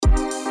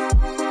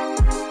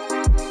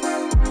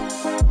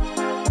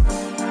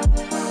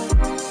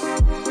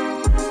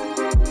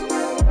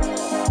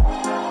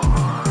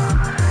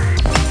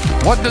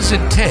What does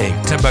it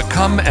take to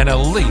become an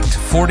elite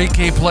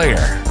 40K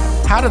player?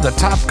 How do the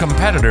top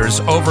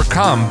competitors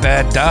overcome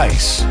bad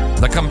dice?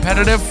 The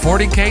Competitive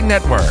 40K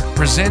Network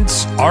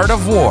presents Art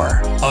of War,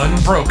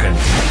 Unbroken.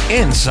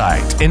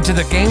 Insight into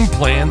the game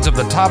plans of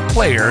the top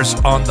players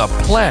on the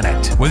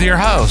planet with your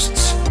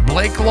hosts,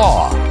 Blake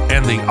Law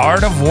and the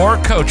Art of War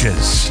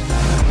coaches.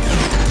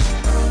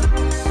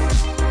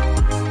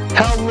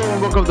 Hello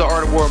and welcome to the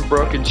Art of War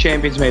Unbroken.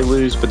 Champions may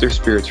lose, but their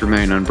spirits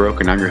remain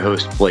unbroken. I'm your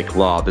host, Blake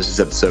Law. This is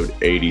episode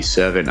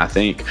 87, I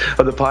think,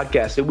 of the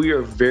podcast, and we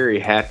are very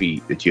happy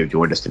that you have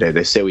joined us today.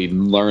 They say we've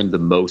learned the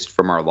most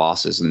from our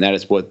losses, and that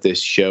is what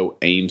this show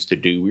aims to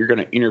do. We're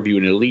going to interview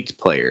an elite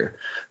player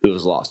who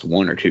has lost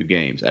one or two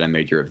games at a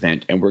major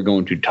event, and we're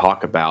going to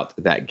talk about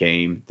that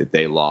game that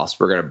they lost.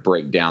 We're going to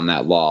break down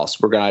that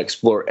loss. We're going to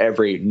explore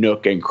every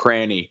nook and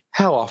cranny.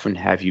 How often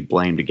have you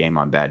blamed a game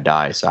on bad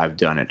dice? I've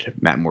done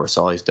it. Matt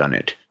Morrisali's done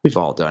it. We've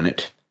all done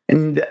it.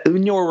 And you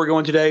know where we're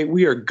going today?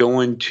 We are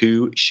going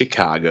to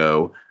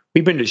Chicago.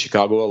 We've been to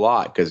Chicago a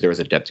lot because there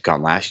was a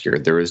Adepticon last year.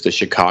 There was the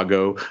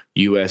Chicago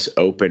U.S.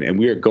 Open, and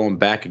we are going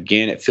back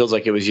again. It feels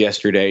like it was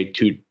yesterday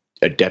to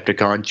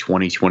Adepticon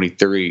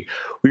 2023.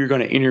 We are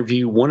going to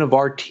interview one of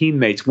our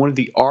teammates, one of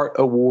the Art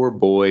of War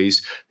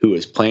boys who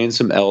is playing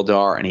some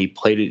Eldar, and he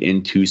played it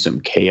into some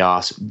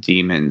Chaos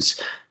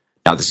Demons.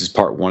 Now, this is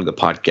part one of the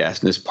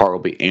podcast, and this part will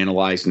be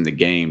analyzing the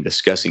game,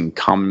 discussing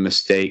common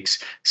mistakes,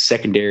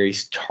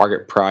 secondaries,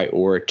 target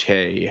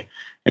priority.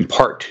 And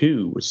part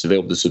two, which is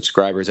available to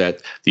subscribers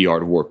at the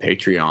Art of War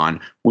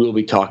Patreon, we'll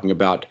be talking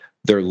about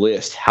their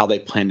list, how they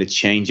plan to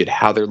change it,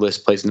 how their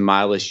list plays into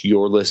my list,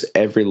 your list,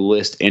 every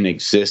list in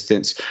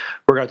existence.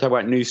 We're going to talk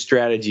about new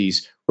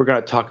strategies. We're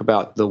going to talk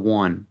about the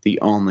one, the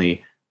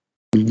only,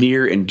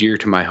 near and dear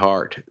to my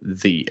heart,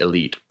 the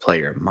elite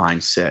player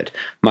mindset.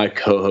 My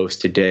co-host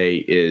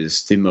today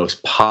is the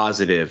most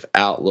positive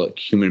outlook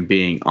human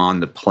being on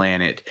the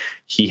planet.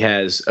 He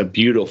has a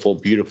beautiful,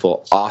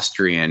 beautiful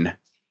Austrian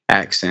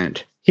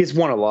accent. He's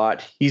won a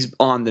lot. He's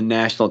on the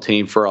national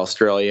team for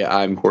Australia.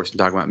 I'm, of course,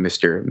 talking about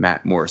Mr.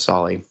 Matt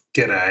Morrisali.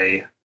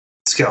 G'day.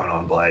 What's going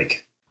on,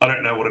 Blake? I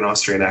don't know what an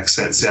Austrian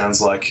accent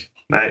sounds like,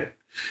 mate.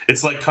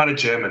 It's like kind of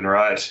German,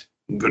 right?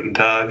 Guten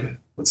Tag.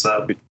 What's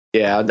up?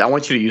 Yeah, I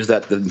want you to use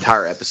that the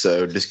entire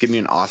episode. Just give me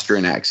an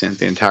Austrian accent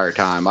the entire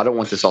time. I don't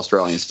want this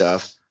Australian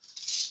stuff.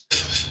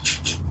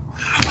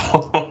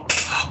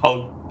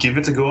 I'll give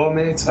it a go,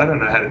 mate. I don't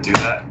know how to do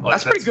that.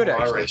 That's pretty good,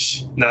 actually.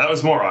 Irish. No, that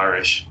was more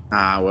Irish.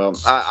 Well,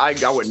 I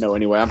wouldn't know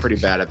anyway. I'm pretty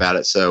bad about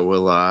it, so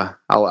we'll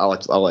I'll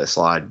let it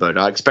slide. But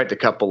I expect a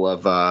couple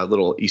of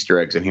little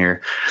Easter eggs in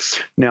here.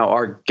 Now,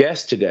 our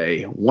guest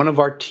today, one of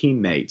our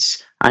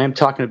teammates. I am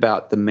talking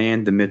about the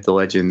man, the myth, the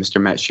legend,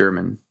 Mr. Matt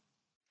Schuchman.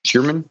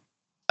 Schuchman?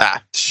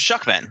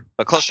 Schuchman,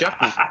 but close.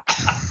 Schuchman.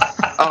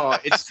 Oh,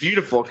 it's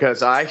beautiful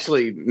because I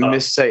actually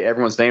missay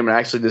everyone's name, and I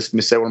actually just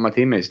missay one of my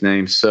teammates'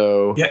 names.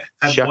 So yeah,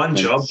 have one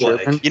job,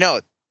 Blake. You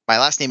know, my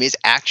last name is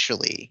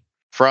actually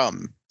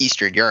from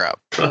Eastern Europe,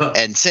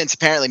 and since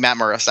apparently Matt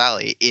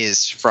Morrisali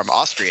is from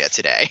Austria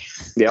today,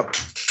 yep,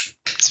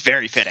 it's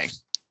very fitting.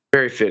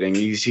 Very fitting.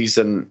 He's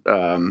an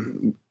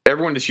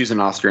everyone just use an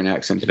Austrian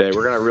accent today.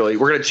 We're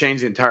gonna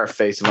change the entire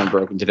face of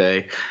Unbroken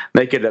today.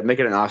 Make it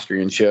an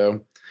Austrian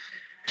show.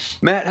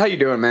 Matt, how you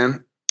doing,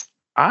 man?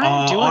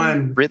 I'm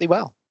doing really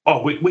well.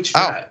 Oh, which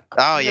Matt?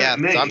 Oh, yeah.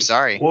 I'm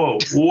sorry.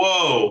 Whoa.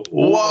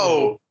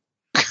 All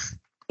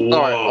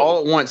right, all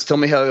at once. Tell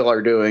me how you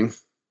are doing.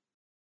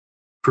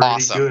 Pretty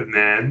awesome. Good,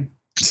 man.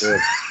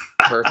 Good.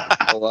 Perfect.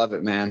 I love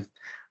it, man.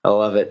 I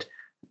love it.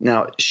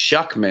 Now,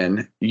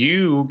 Schuchman,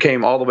 you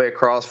came all the way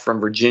across from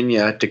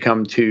Virginia to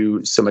come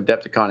to some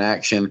Adepticon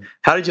action.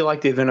 How did you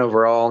like the event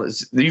overall?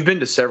 You've been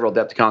to several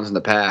Adepticons in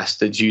the past.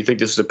 Did you think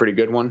this was a pretty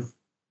good one?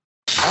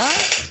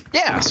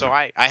 Yeah, so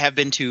I have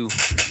been to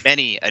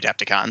many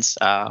Adepticons.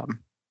 I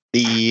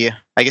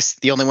guess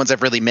the only ones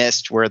I've really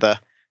missed were the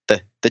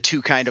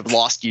two kind of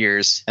lost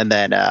years, and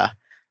then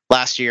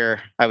last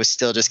year I was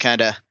still just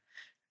kind of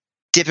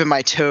dipping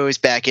my toes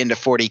back into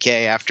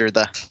 40K after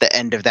the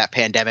end of that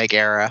pandemic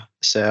era.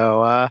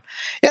 So I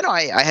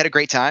had a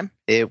great time.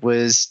 It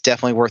was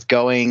definitely worth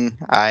going.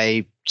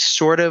 I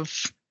sort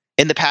of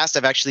in the past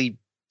I've actually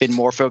been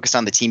more focused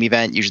on the team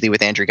event, usually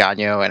with Andrew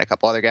Gagno and a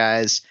couple other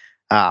guys.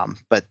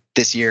 But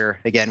this year,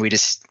 again, we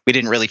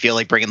didn't really feel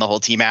like bringing the whole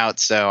team out.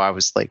 So I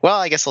was like, well,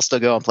 I guess I'll still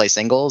go and play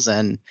singles.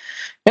 And,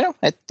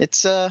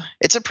 it's a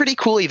pretty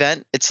cool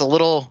event. It's a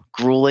little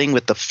grueling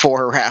with the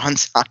 4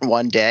 rounds on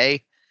one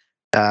day.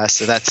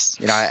 So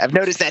that's, I've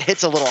noticed that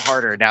hits a little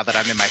harder now that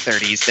I'm in my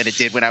 30s than it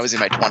did when I was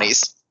in my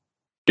 20s.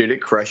 Dude,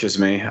 it crushes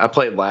me. I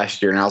played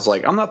last year and I was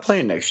like, I'm not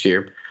playing next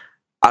year.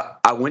 I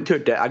go to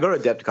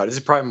Adepticon. This is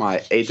probably my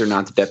 8th or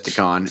 9th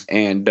Adepticon.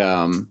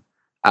 And,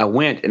 I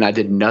went and I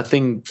did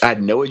nothing. I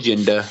had no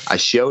agenda. I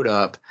showed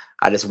up.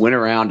 I just went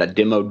around. I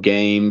demoed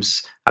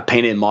games. I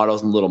painted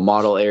models in the little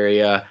model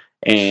area.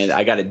 And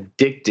I got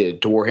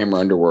addicted to Warhammer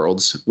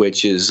Underworlds,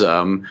 which is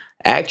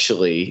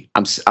actually,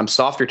 I'm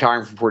soft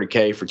retiring from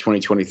 40K for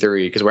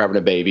 2023 because we're having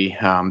a baby.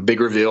 Big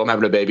reveal, I'm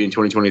having a baby in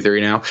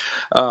 2023 now.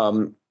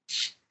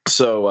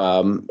 So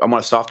I'm going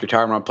to soft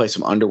retire. I'm going to play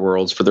some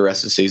Underworlds for the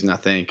rest of the season, I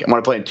think. I'm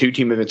going to play in 2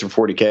 team events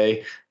for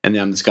 40K, and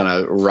then I'm just going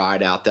to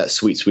ride out that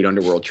sweet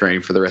Underworld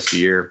train for the rest of the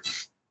year.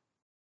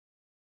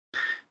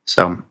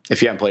 So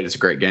if you haven't played, it's a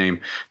great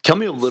game. Tell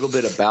me a little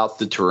bit about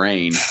the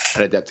terrain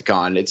at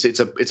Adepticon.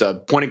 It's a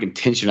point of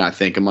contention, I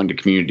think, among the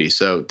community.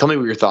 So tell me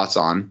what your thoughts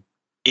on.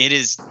 It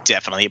is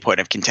definitely a point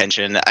of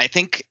contention. I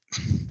think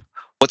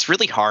what's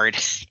really hard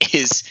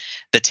is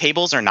the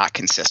tables are not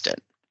consistent.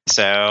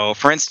 So,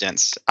 for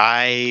instance,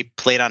 I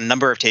played on a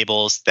number of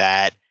tables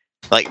that,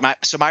 like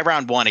my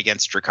round 1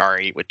 against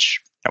Drakari,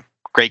 which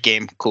great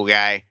game, cool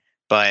guy,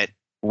 but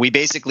we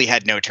basically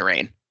had no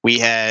terrain. We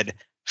had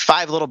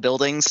 5 little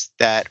buildings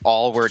that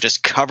all were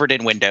just covered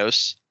in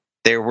windows.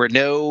 There were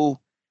no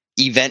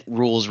event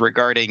rules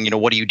regarding,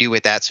 what do you do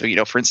with that?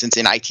 So, for instance,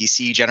 in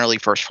ITC, generally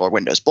first floor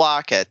windows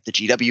block. At the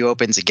GW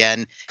Opens,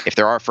 again, if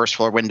there are first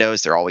floor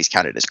windows, they're always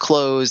counted as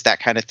closed, that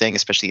kind of thing,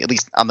 especially at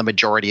least on the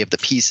majority of the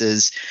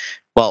pieces.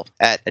 Well,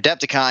 at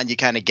Adepticon, you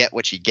kind of get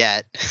what you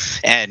get,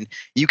 and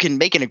you can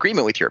make an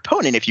agreement with your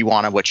opponent if you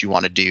want to, what you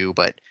want to do,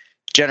 but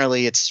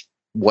generally it's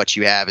what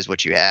you have is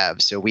what you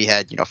have. So we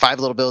had, 5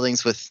 little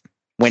buildings with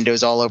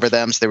windows all over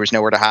them, so there was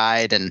nowhere to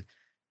hide, and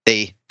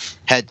they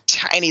had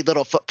tiny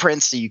little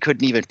footprints, so you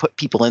couldn't even put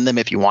people in them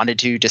if you wanted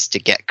to, just to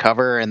get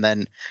cover. And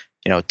then,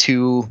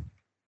 2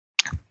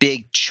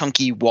 big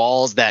chunky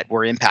walls that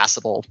were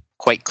impassable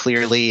quite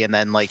clearly, and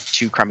then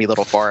 2 crummy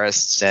little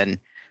forests. And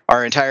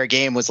our entire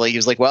game was he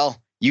was like,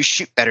 well, you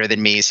shoot better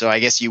than me, so I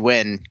guess you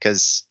win,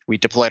 because we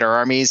deployed our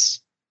armies.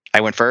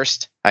 I went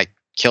first. I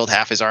killed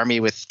half his army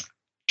with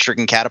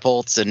shuriken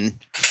catapults and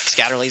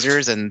scatter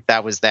lasers, and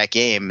that was that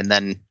game. And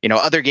then,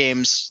 other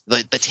games,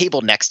 the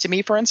table next to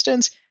me, for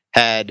instance,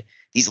 had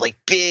these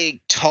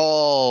big,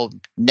 tall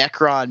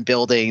Necron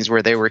buildings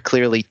where there were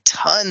clearly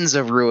tons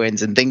of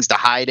ruins and things to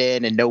hide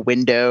in and no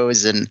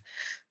windows.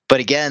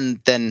 But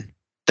again, then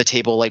the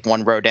table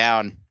 1 row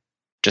down,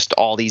 just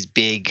all these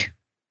big,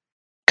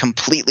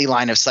 completely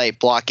line of sight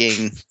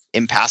blocking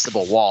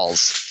impassable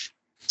walls.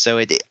 So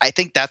I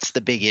think that's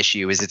the big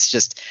issue, is it's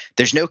just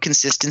there's no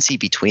consistency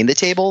between the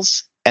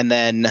tables. And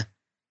then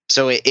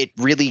so it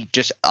really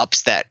just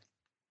ups that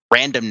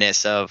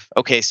randomness of,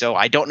 okay, so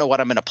I don't know what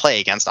I'm going to play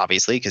against,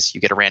 obviously, because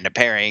you get a random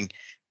pairing,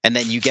 and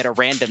then you get a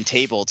random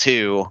table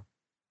too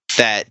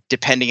that,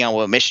 depending on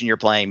what mission you're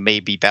playing, may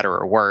be better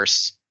or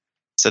worse.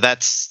 So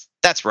that's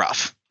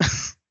rough.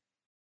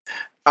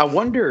 I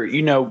wonder,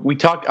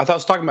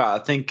 I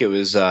think it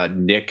was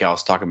Nick I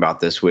was talking about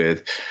this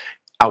with.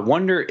 I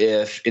wonder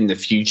if in the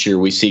future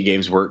we see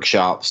Games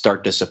Workshop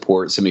start to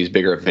support some of these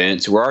bigger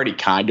events. We're already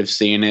kind of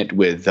seeing it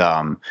with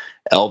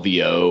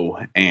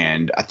LVO,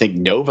 and I think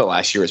Nova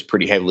last year was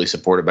pretty heavily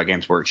supported by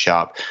Games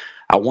Workshop.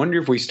 I wonder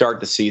if we start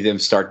to see them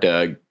start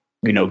to,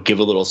 give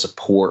a little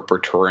support for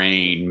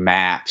terrain,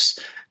 maps,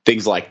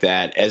 things like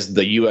that as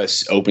the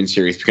U.S. Open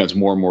Series becomes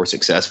more and more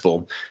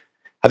successful.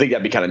 I think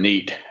that'd be kind of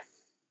neat.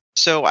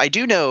 So I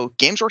do know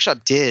Games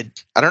Workshop did,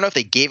 I don't know if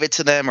they gave it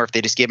to them or if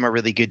they just gave them a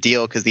really good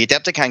deal, because the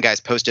Adepticon guys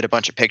posted a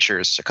bunch of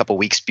pictures a couple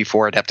weeks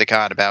before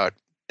Adepticon about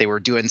they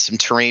were doing some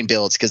terrain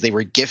builds because they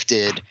were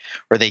gifted,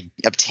 or they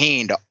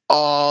obtained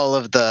all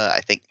of the, I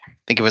think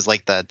it was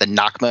the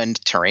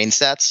Nachmund terrain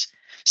sets.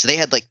 So they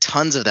had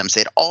tons of them. So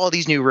they had all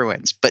these new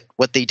ruins. But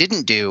what they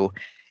didn't do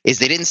is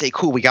they didn't say,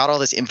 cool, we got all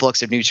this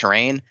influx of new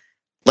terrain.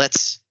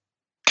 Let's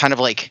kind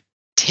of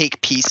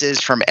take pieces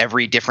from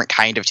every different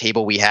kind of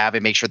table we have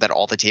and make sure that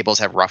all the tables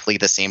have roughly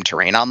the same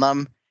terrain on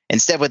them.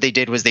 Instead, what they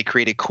did was they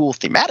created cool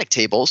thematic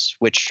tables,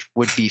 which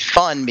would be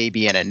fun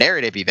maybe in a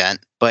narrative event,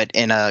 but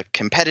in a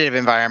competitive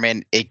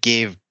environment, it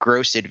gave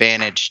gross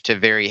advantage to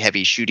very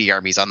heavy shooty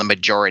armies on the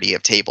majority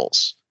of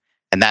tables.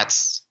 And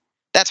that's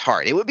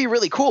hard. It would be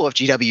really cool if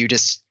GW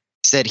just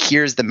said,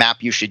 here's the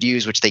map you should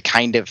use, which they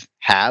kind of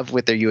have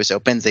with their US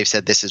Opens. They've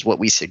said, this is what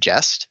we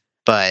suggest,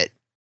 but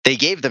they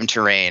gave them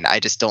terrain. I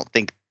just don't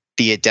think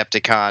the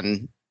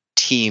Adepticon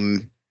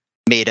team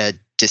made a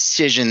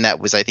decision that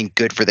was, I think,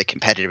 good for the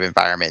competitive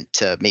environment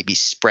to maybe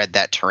spread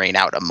that terrain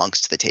out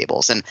amongst the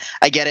tables. And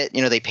I get it,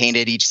 they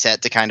painted each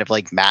set to kind of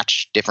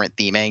match different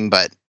theming,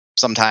 but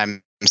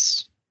sometimes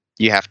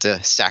you have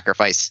to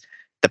sacrifice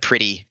the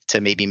pretty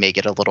to maybe make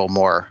it a little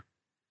more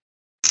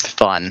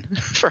fun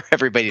for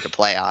everybody to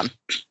play on.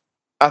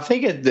 I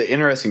think the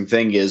interesting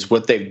thing is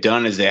what they've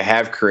done is they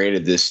have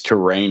created this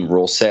terrain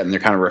rule set, and they're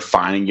kind of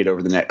refining it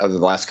over the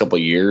last couple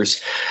of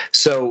years.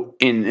 So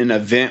in an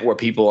event where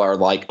people are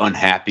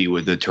unhappy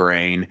with the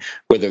terrain,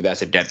 whether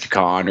that's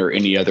Adepticon or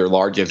any other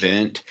large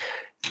event,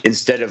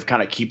 instead of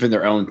kind of keeping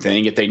their own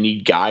thing, if they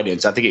need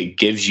guidance, I think it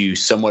gives you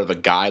somewhat of a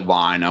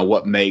guideline on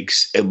what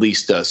makes at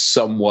least a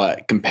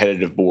somewhat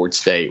competitive board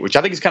state, which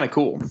I think is kind of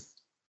cool.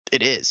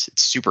 It is.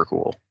 It's super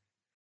cool.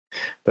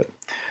 But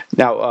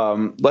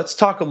now let's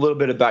talk a little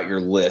bit about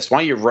your list. Why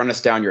don't you run us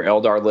down your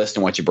Eldar list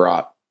and what you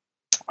brought?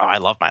 Oh, I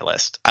love my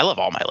list. I love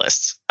all my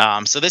lists.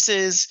 So this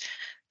is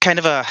kind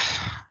of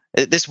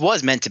this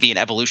was meant to be an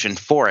evolution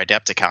for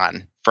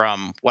Adepticon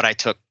from what I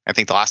took, I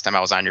think, the last time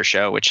I was on your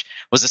show, which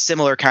was a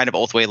similar kind of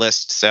Oathway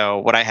list. So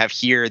what I have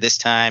here this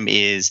time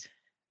is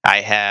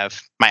I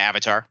have my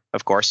avatar,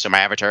 of course. So my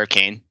avatar,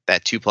 Kane,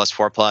 that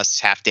 2+4+,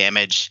 half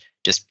damage,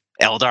 just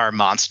Eldar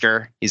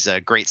monster. He's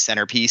a great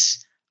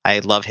centerpiece. I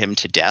love him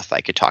to death.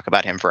 I could talk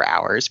about him for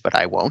hours, but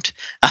I won't.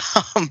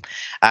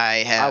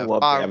 I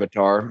love the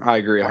Avatar. I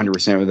agree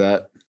 100% with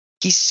that.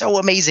 He's so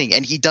amazing,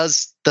 and he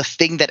does the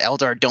thing that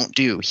Eldar don't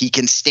do. He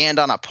can stand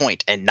on a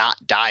point and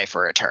not die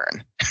for a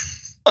turn.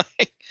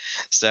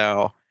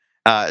 So,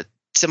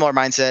 similar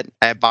mindset.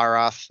 I have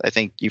Baroth. I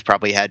think you've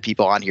probably had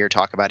people on here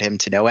talk about him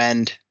to no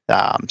end.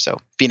 So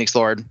Phoenix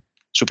Lord,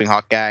 Swooping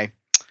Hawk guy.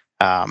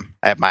 I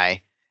have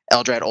my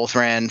Eldrad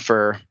Ulthran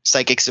for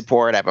psychic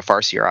support. I have a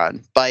Farseer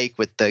on bike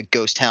with the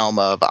ghost helm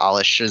of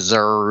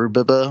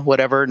Alishazur,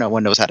 whatever. No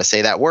one knows how to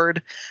say that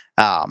word.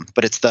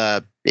 But it's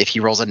if he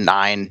rolls a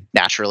 9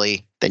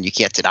 naturally, then you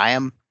can't deny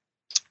him,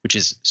 which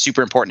is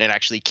super important. It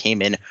actually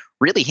came in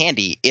really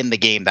handy in the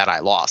game that I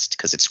lost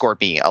because it scored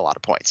me a lot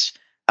of points.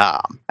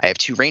 I have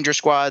 2 Ranger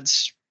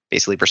squads,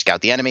 basically for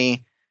scout the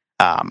enemy.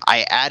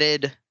 I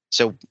added,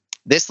 so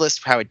this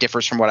list, how it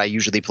differs from what I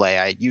usually play,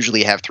 I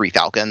usually have 3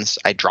 Falcons.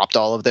 I dropped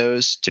all of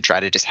those to try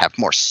to just have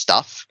more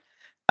stuff,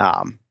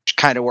 which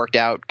kind of worked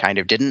out, kind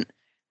of didn't.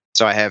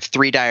 So I have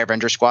 3 Dire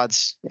Avenger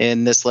squads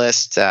in this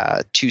list, 2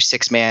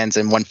 6-mans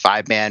and 1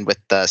 5-man with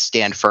the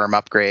Stand Firm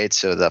upgrade.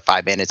 So the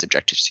 5-man is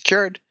objective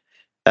secured.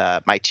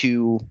 My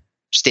 2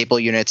 staple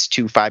units,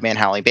 2 5-man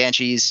Howling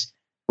Banshees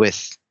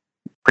with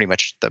pretty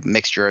much the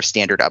mixture of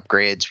standard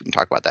upgrades. We can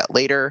talk about that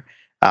later.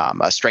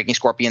 A Striking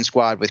Scorpion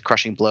squad with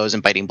Crushing Blows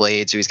and Biting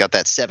Blades. So he's got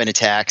that 7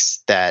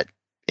 attacks that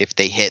if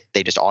they hit,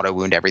 they just auto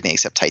wound everything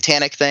except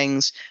Titanic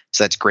things.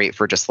 So that's great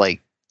for just like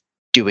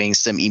doing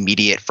some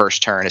immediate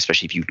first turn,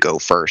 especially if you go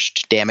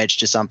first damage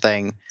to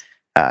something.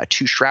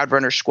 2 Shroud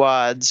Runner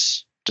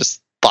squads,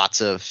 just lots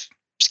of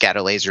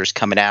scatter lasers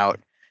coming out.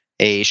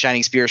 A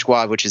Shining Spear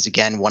squad, which is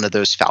again one of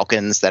those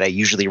Falcons that I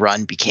usually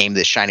run, became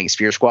the Shining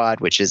Spear squad,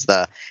 which is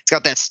it's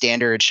got that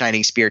standard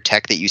Shining Spear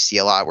tech that you see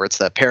a lot, where it's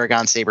the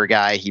Paragon Saber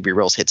guy. He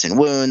rerolls hits and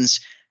wounds,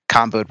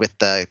 comboed with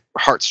the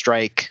Heart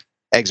Strike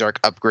Exarch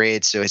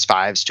upgrade, so his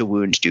 5s to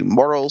wound do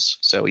mortals.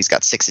 So he's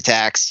got 6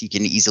 attacks. He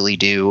can easily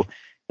do,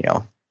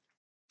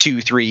 2,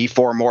 3,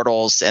 4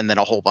 mortals, and then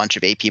a whole bunch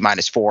of AP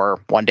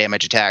 -4, 1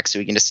 damage attacks. So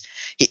he can just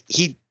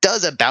he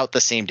does about the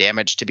same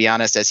damage, to be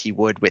honest, as he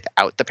would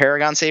without the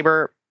Paragon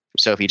Saber.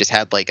 So if he just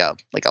had like a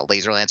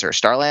Laser Lance or a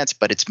Star Lance,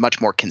 but it's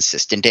much more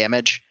consistent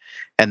damage.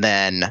 And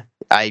then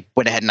I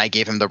went ahead and I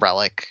gave him the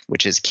Relic,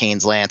 which is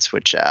Kane's Lance,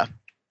 which on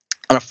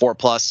a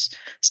 4+,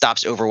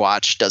 stops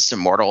Overwatch, does some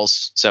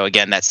mortals. So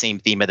again, that same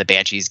theme of the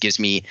Banshees gives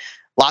me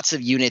lots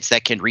of units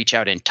that can reach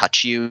out and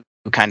touch you,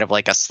 kind of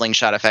like a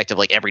slingshot effect of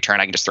like every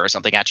turn I can just throw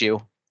something at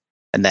you.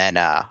 And then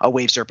a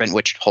Wave Serpent,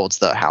 which holds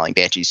the Howling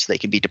Banshees so they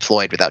can be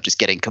deployed without just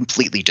getting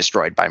completely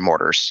destroyed by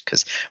mortars.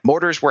 Because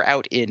mortars were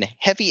out in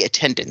heavy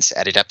attendance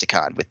at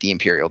Adepticon with the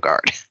Imperial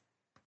Guard.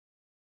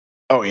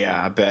 Oh,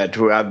 yeah, I bet.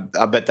 I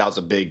bet that was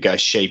a big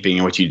shaping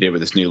in what you did with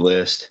this new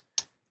list.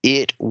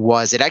 It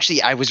was.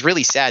 I was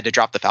really sad to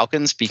drop the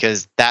Falcons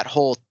because that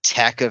whole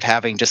tech of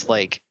having just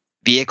like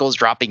vehicles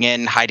dropping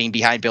in, hiding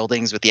behind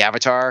buildings with the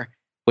Avatar,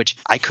 which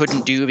I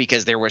couldn't do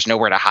because there was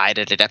nowhere to hide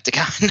at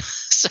Adepticon.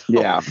 So,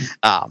 yeah.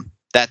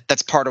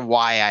 That's part of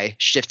why I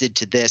shifted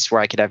to this,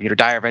 where I could have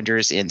Dire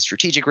Avengers in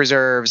strategic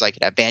reserves. I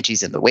could have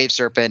Banshees in the Wave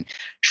Serpent,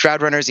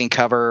 Shroud Runners in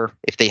cover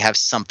if they have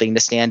something to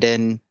stand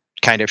in,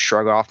 kind of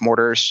shrug off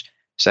mortars.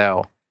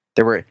 So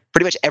there were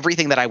pretty much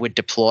everything that I would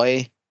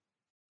deploy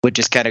would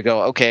just kind of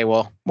go, okay,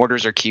 well,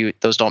 mortars are cute.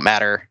 Those don't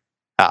matter.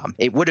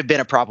 It would have been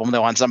a problem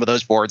though on some of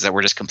those boards that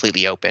were just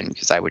completely open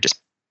because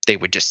they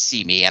would just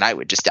see me and I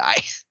would just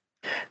die.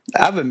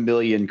 I have a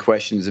million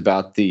questions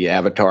about the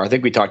Avatar. I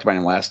think we talked about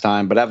him last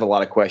time, but I have a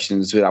lot of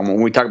questions.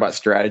 When we talk about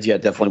strategy, I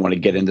definitely want to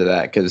get into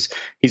that because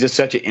he's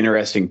such an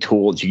interesting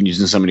tool that you can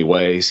use in so many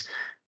ways.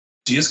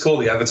 Do you just call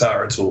the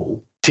Avatar a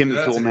tool? Tim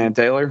the Tool Man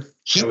Taylor?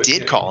 He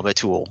did call him a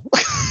tool.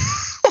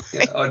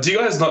 Yeah. Do you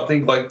guys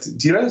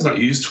not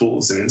use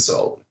tools as an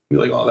insult? You're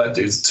like, oh, that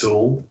dude's a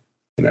tool.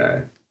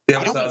 The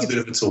Avatar's a bit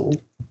of a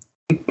tool.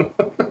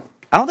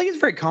 I don't think it's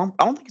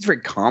very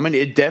common.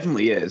 It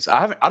definitely is.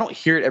 I don't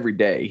hear it every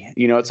day.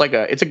 It's like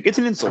it's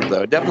an insult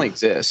though. It definitely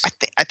exists.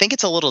 I think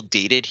it's a little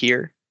dated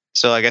here.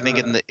 So like I think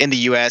in the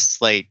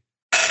US, like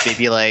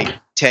maybe like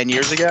 10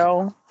 years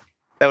ago,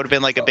 that would have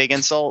been like a big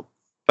insult.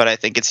 But I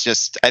think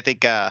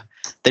the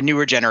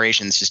newer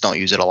generations just don't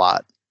use it a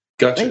lot.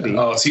 Gotcha. Maybe.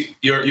 Oh, see,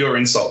 your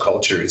insult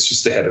culture is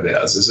just ahead of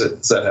ours, is it?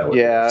 Is that how it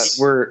works?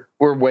 Yeah,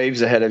 we're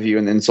waves ahead of you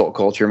in the insult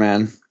culture,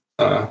 man.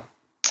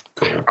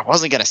 Cool. I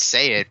wasn't gonna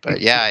say it,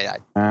 but yeah,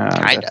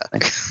 kinda.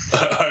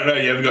 I don't know.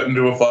 You ever got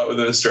into a fight with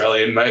an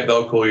Australian mate?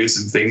 They'll call you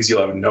some things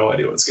you'll have no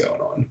idea what's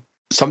going on.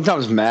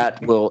 Sometimes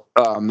Matt will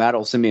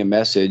send me a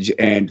message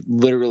and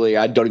literally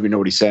I don't even know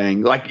what he's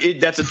saying. Like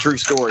that's a true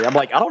story. I'm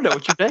like, I don't know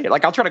what you're saying.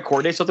 Like I'll try to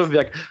coordinate something and be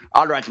like,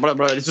 all right,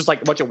 it's just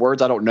like a bunch of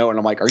words I don't know. And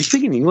I'm like, are you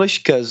speaking English?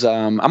 Because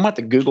I'm gonna have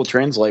to Google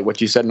translate what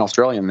you said in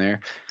Australian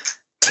there.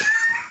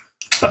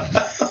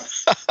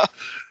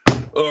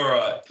 All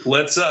right,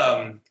 let's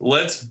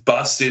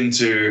bust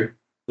into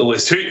the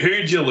list. Who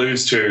did you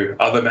lose to?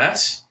 Other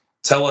Matt?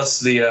 tell us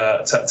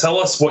tell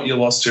us what you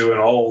lost to, and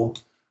I'll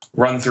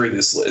run through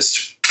this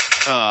list.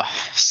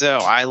 So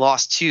I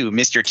lost to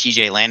Mr.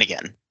 TJ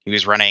Lanigan. He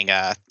was running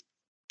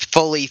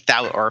fully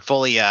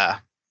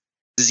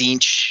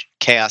Tzeentch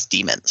Chaos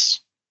Demons.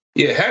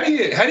 Yeah, how do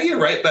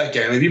you rate that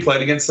game? Have you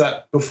played against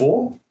that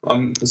before?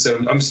 I'm just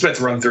about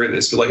to run through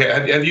this, but like,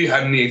 have you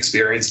had any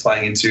experience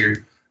playing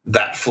into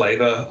that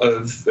flavor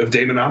of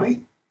Demon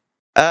Army?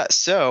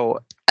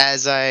 So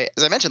as I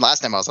mentioned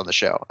last time I was on the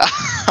show,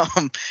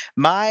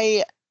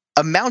 my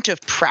amount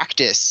of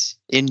practice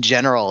in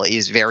general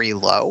is very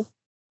low.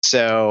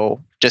 So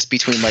just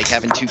between like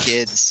having 2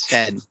 kids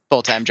and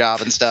full-time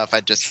job and stuff, I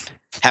just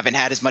haven't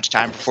had as much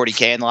time for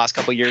 40K in the last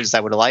couple of years as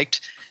I would have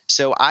liked.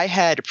 So I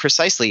had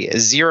precisely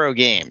 0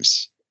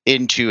 games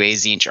into a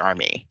Tzeentch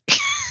army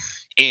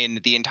in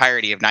the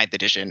entirety of 9th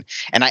edition.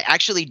 And I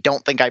actually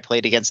don't think I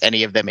played against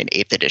any of them in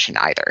 8th edition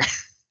either.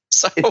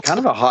 So it's kind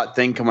of a hot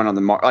thing coming on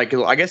the market. Like,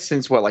 I guess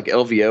since like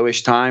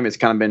LVO-ish time, it's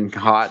kind of been the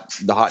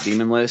hot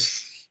demon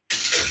list.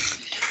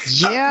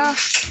 Yeah.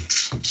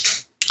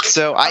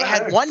 So I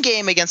had 1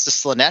 game against a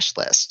Slanesh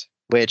list,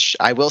 which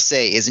I will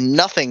say is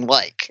nothing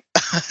like a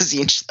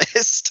Tzeentch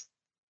list.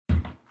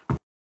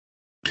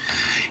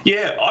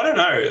 Yeah, I don't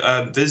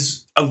know.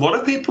 There's a lot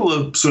of people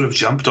have sort of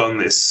jumped on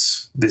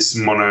this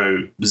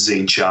mono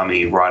Tzeentch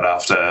army right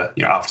after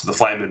the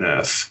Flamer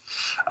nerf.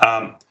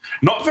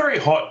 Not very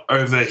hot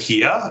over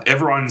here.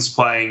 Everyone's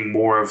playing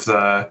more of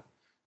the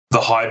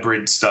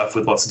hybrid stuff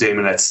with lots of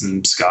Demonettes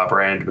and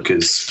Scarbrand,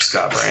 because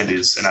Scarbrand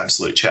is an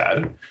absolute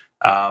chad.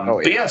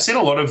 But yeah, I've seen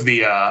a lot of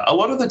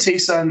the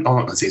T-Sun, a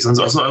lot of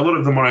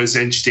the mono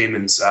Tzeentch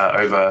demons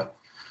over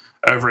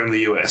in the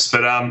US.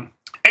 But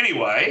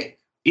anyway,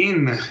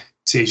 in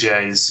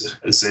TJ's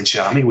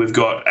Tzeentch army, we've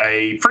got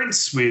a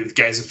Prince with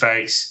Gaze of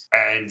Fate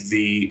and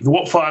the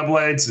Warp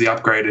Fireblades, the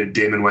upgraded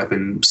demon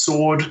weapon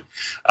sword,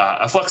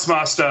 a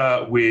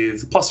Fluxmaster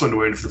with +1 to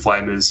wound for the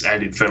Flamers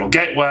and Infernal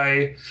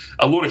Gateway,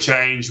 a Lord of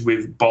Change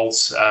with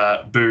Bolt,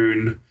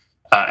 Boon,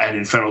 and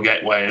Infernal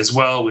Gateway as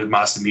well, with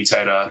Master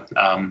Mutator,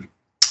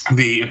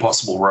 the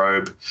Impossible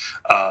Robe,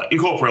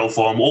 Incorporeal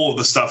Form, all of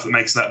the stuff that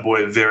makes that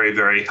boy very,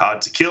 very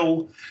hard to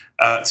kill.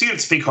 2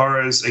 units of Pink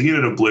Horrors, a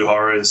unit of Blue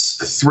Horrors,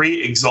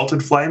 3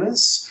 Exalted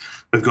Flamers.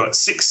 We've got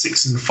 6,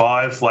 6, and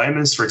 5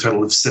 Flamers for a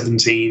total of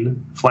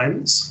 17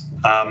 Flamers.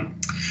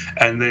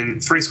 And then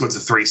 3 squads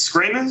of 3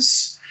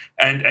 Screamers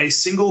and a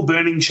single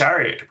Burning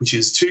Chariot, which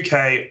is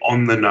 2k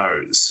on the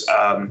nose.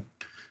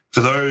 For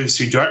those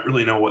who don't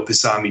really know what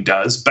this army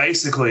does,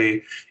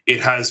 basically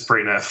it has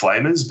pre-nerf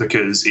Flamers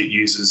because it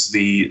uses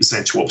the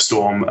Tzeentch Warp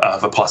Storm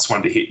of a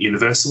 +1 to hit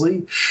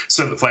universally,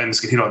 so that Flamers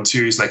can hit on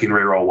 2s, they can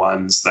reroll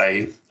 1s.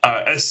 They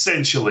are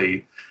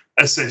essentially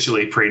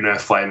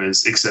pre-nerf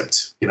Flamers,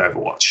 except in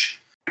Overwatch.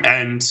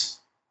 And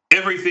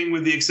everything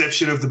with the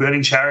exception of the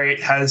Burning Chariot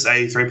has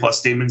a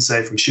 3+ demon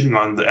save from shooting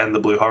on and the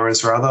Blue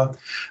Horrors, rather.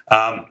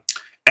 And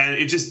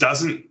it just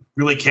doesn't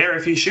really care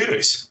if you shoot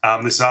it.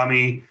 This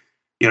army,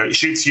 it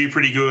shoots you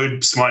pretty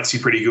good, smites you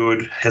pretty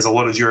good, has a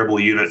lot of durable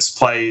units,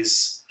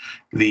 plays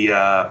the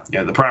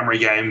primary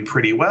game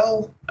pretty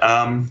well.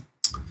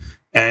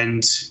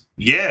 And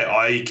yeah,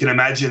 I can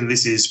imagine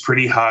this is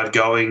pretty hard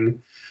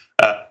going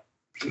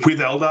with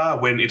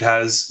Eldar when it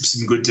has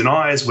some good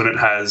denies, when it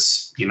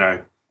has,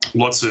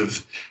 lots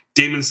of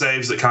demon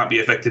saves that can't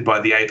be affected by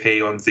the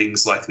AP on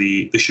things like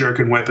the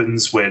shuriken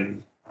weapons,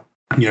 when,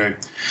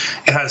 it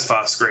has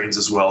fast screens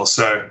as well.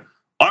 So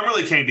I'm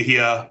really keen to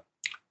hear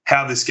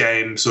how this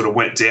game sort of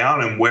went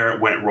down and where it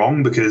went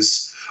wrong,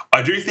 because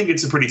I do think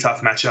it's a pretty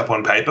tough matchup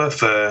on paper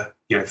for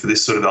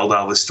this sort of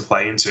Eldar list to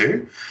play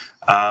into.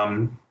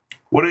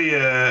 What are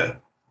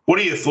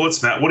your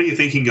thoughts, Matt? What are you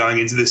thinking going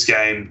into this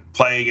game,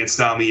 playing against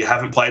an army you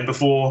haven't played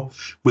before,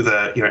 with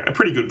a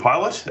pretty good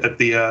pilot at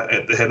the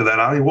head of that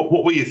army?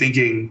 What were you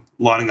thinking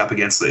lining up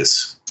against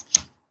this?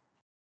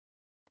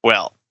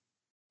 Well,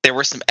 there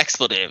were some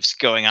expletives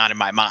going on in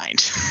my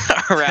mind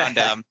around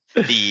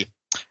the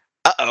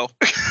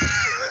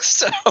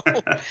So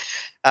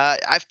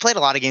I've played a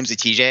lot of games with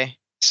TJ,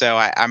 so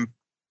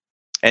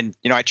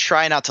I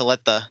try not to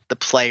let the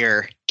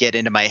player get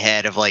into my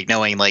head of like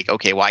knowing like,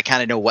 okay, well, I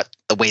kind of know what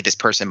the way this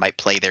person might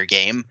play their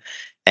game,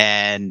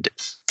 and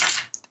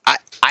I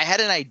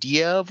had an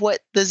idea of what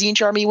the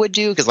Tzeentch army would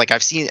do, because like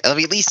I've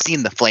at least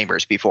seen the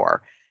Flamers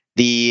before.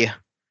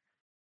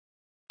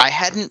 I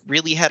hadn't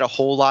really had a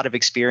whole lot of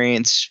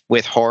experience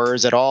with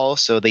horrors at all,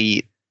 so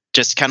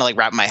just kind of like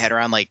wrap my head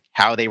around like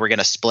how they were going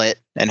to split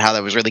and how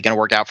that was really going to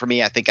work out for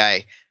me. I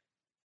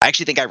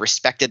actually think I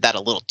respected that a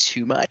little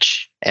too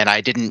much, and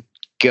I didn't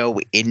go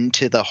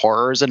into the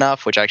horrors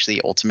enough, which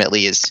actually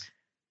ultimately is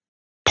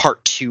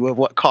part 2 of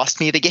what cost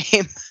me the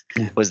game.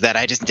 Was that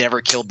I just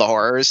never killed the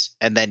horrors,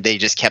 and then they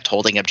just kept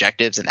holding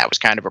objectives, and that was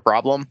kind of a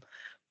problem.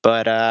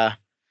 But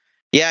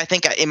yeah, I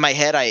think in my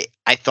head I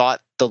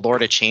thought the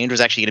Lord of Change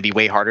was actually going to be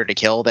way harder to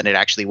kill than it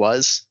actually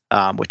was,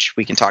 which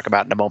we can talk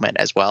about in a moment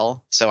as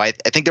well. So I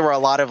think there were a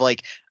lot of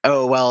like,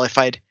 oh well, if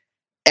I'd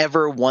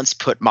ever once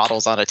put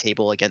models on a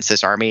table against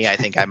this army, I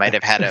think I might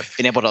have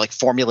been able to like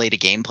formulate a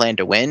game plan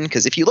to win.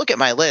 Because if you look at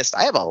my list,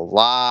 I have a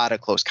lot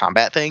of close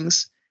combat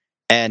things,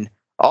 and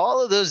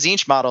all of those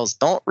Tzeentch models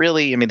don't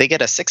really. I mean, they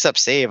get a 6-up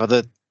save.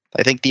 I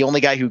think the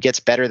only guy who gets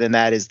better than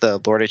that is the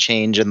Lord of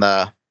Change and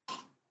the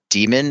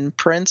Demon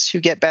Prince, who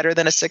get better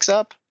than a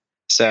 6-up.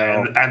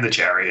 So and the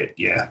Chariot,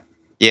 yeah.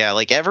 Yeah,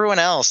 like everyone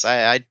else,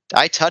 I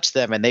touch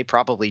them and they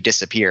probably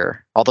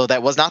disappear. Although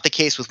that was not the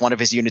case with one of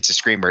his units of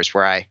Screamers,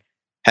 where I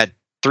had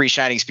 3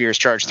 Shining Spears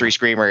charge 3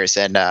 Screamers,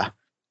 and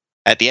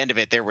at the end of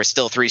it, there were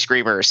still 3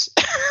 Screamers.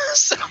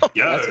 So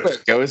that's where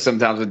it goes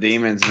sometimes with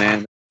demons,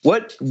 man.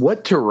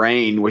 What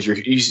terrain was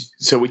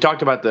so we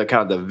talked about the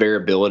kind of the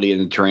variability in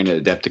the terrain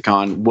at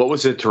Adepticon. What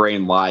was the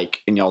terrain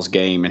like in y'all's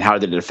game, and how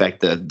did it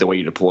affect the way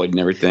you deployed and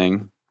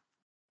everything?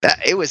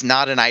 It was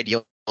not an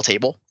ideal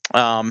table.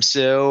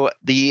 So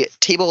the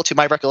table, to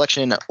my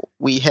recollection,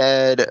 we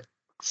had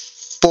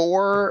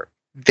 4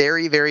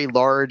 very, very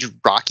large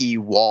rocky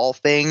wall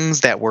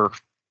things that were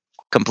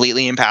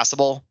completely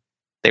impassable.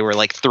 They were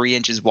like 3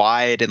 inches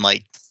wide and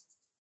like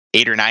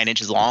 8 or 9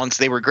 inches long.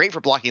 So they were great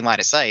for blocking line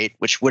of sight,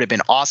 which would have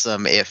been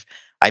awesome if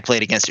I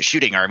played against a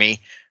shooting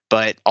army.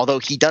 But although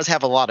he does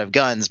have a lot of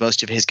guns,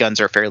 most of his guns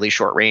are fairly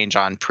short range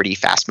on pretty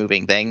fast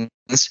moving things.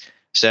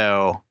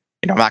 So,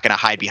 I'm not going to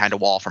hide behind a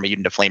wall from a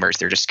unit of flamers.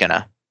 They're just going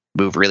to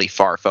move really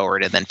far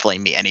forward and then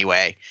flame me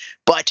anyway.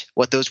 But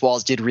what those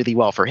walls did really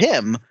well for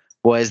him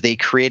was they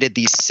created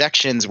these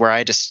sections where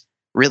I just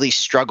really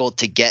struggled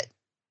to get,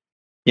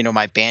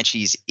 my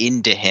Banshees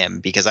into him,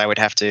 because I would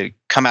have to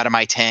come out of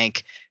my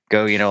tank,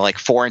 go, like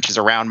 4 inches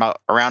around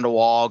a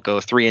wall,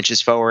 go 3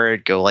 inches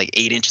forward, go like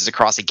 8 inches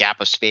across a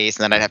gap of space,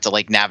 and then I'd have to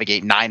like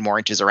navigate 9 more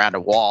inches around a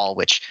wall,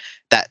 which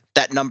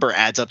that number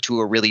adds up to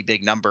a really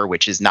big number,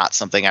 which is not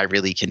something I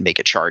really can make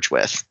a charge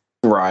with.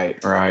 Right.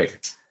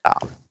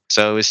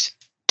 So it was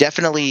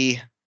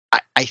definitely,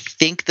 I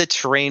think the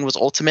terrain was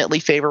ultimately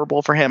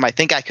favorable for him. I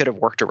think I could have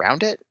worked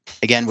around it,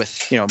 again,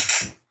 with,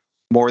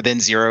 more than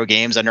 0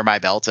 games under my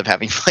belt of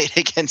having played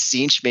against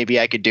Tzeentch. Maybe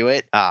I could do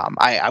it.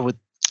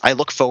 I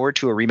look forward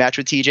to a rematch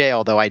with TJ,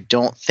 although I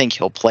don't think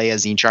he'll play a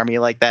Tzeentch army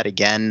like that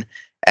again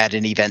at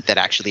an event that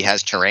actually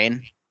has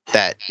terrain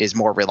that is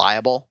more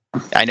reliable.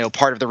 I know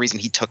part of the reason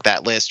he took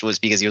that list was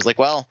because he was like,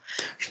 well,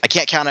 I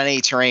can't count on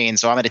any terrain,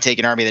 so I'm going to take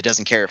an army that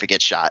doesn't care if it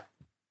gets shot.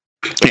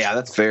 Yeah,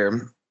 that's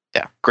fair.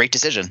 Yeah, great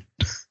decision.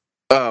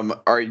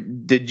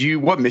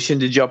 What mission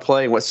did y'all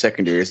play, and what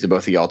secondaries did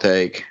both of y'all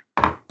take?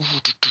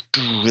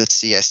 Let's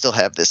see, I still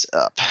have this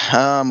up.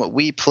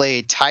 We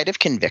played Tide of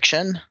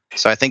Conviction.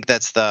 So I think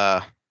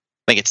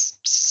it's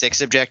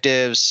 6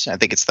 objectives. I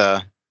think it's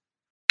the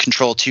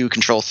Control 2,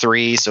 Control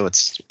 3. So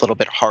it's a little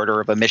bit harder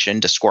of a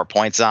mission to score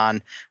points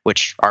on,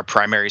 which our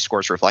primary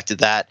scores reflected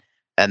that.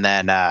 And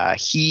then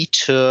he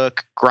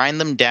took Grind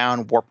Them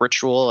Down, Warp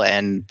Ritual,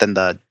 and then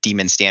the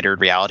Demon Standard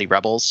Reality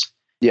Rebels.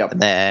 Yep.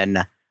 And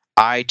then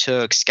I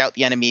took Scout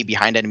the Enemy,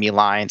 Behind Enemy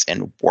Lines,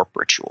 and Warp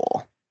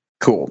Ritual.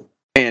 Cool.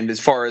 And as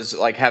far as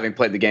like having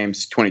played the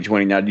games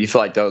 2020 now, do you feel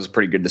like that was a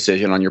pretty good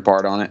decision on your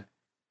part on it?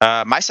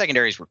 My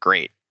secondaries were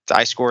great.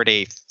 I scored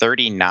a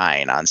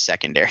 39 on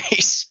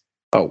secondaries.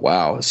 Oh,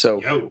 wow.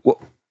 So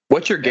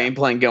what's your game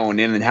plan going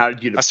in, and how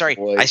did you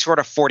deploy? I scored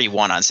a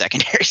 41 on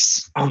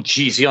secondaries. Oh,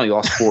 geez. You only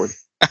lost 4.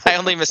 I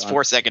only missed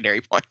 4 secondary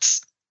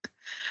points.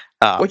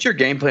 What's your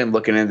game plan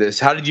looking into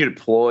this? How did you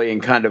deploy,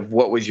 and kind of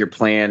what was your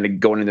plan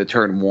going into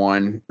turn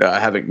 1,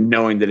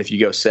 knowing that if you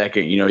go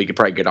second, he could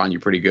probably get on you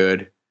pretty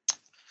good?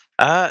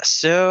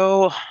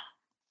 So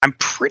I'm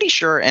pretty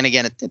sure, and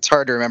again, it's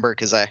hard to remember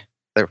because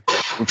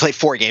we played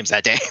 4 games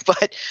that day,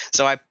 but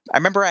so I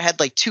remember I had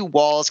like 2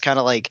 walls kind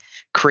of like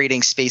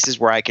creating spaces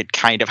where I could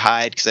kind of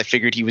hide, because I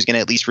figured he was going to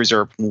at least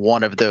reserve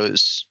one of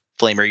those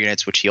flamer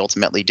units, which he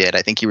ultimately did.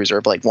 I think he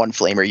reserved like 1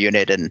 flamer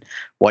unit and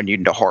 1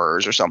 unit of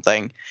horrors or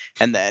something.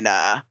 And then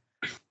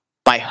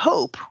my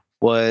hope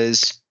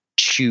was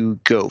to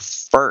go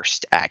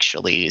first,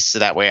 actually, so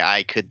that way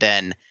I could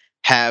then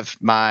have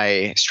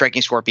my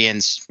striking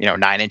scorpions,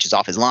 9 inches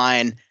off his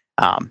line.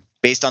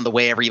 Based on the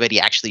way everybody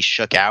actually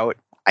shook out,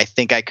 I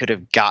think I could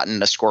have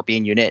gotten a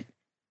scorpion unit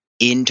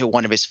into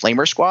one of his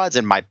flamer squads,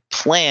 and my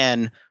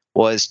plan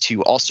was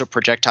to also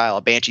projectile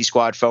a Banshee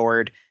squad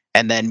forward,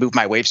 and then move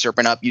my Wave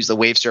Serpent up, use the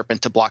Wave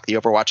Serpent to block the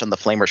Overwatch on the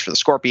flamers for the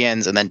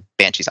Scorpions, and then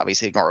Banshees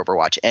obviously ignore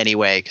Overwatch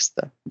anyway, because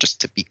just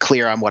to be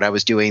clear on what I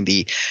was doing,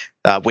 the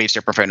Wave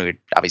Serpent, for anyone who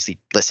obviously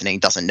listening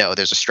doesn't know,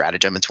 there's a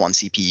stratagem. It's 1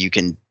 CP. You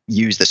can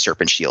use the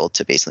Serpent Shield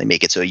to basically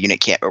make it so a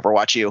unit can't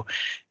Overwatch you,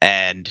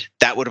 and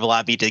that would have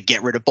allowed me to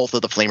get rid of both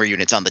of the flamer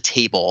units on the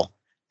table,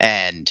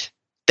 and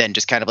then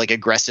just kind of like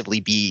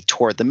aggressively be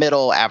toward the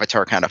middle,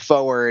 Avatar kind of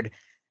forward.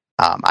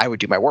 I would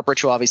do my Warp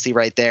Ritual obviously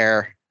right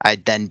there. I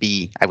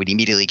would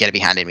immediately get it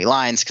behind enemy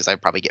lines, because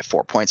I'd probably get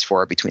 4 points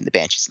for it between the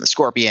Banshees and the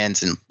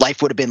Scorpions, and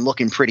life would have been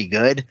looking pretty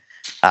good.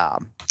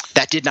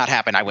 That did not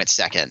happen. I went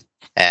second,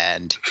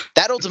 and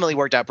that ultimately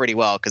worked out pretty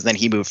well, because then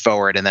he moved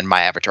forward, and then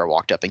my Avatar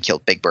walked up and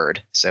killed Big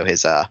Bird. So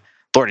his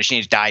Lord of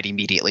Change died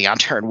immediately on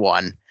turn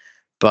 1.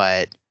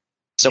 But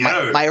so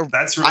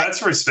that's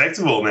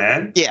respectable,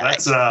 man. Yeah,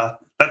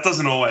 That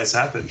doesn't always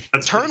happen.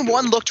 Turn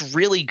one looked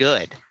really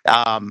good.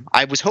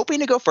 I was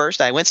hoping to go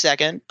first. I went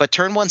second, but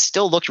turn one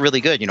still looked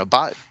really good.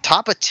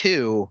 Top of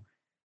two,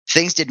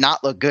 things did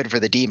not look good for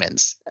the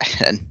demons,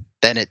 and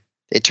then it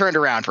turned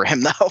around for him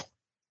though.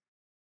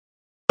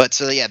 But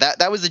so yeah,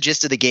 that was the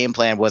gist of the game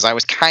plan. Was I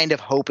was kind of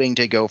hoping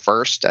to go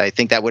first. I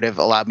think that would have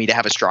allowed me to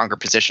have a stronger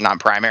position on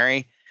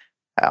primary,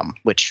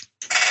 which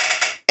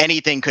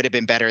anything could have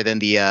been better than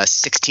the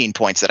 16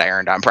 points that I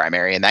earned on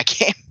primary in that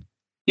game.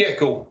 Yeah,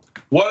 cool.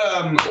 What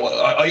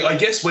I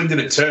guess when did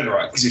it turn,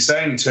 right? Because you're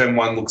saying turn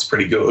one looks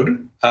pretty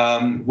good.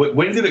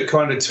 When did it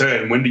kind of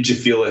turn? When did you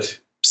feel it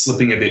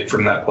slipping a bit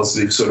from that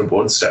positive sort of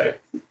board state?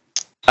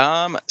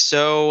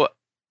 So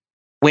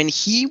when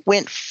he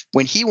won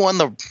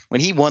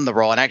the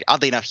role, and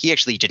oddly enough, he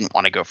actually didn't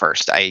want to go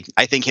first. I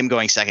think him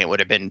going second would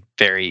have been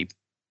very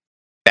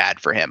bad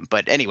for him.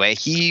 But anyway,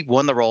 he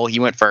won the role. He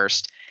went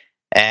first,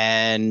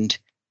 and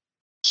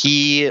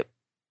he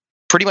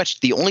pretty much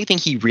the only thing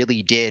he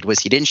really did was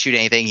he didn't shoot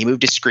anything. He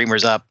moved his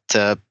screamers up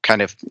to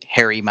kind of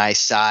harry my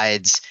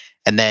sides,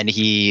 and then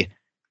he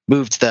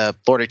moved the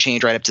Lord of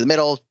Change right up to the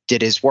middle,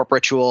 did his warp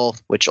ritual,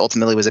 which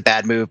ultimately was a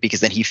bad move because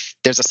then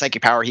there's a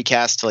psychic power he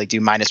cast to like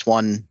do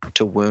 -1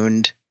 to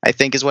wound, I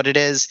think is what it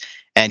is,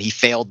 and he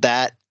failed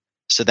that.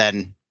 So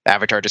then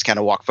Avatar just kind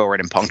of walked forward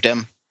and punked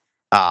him.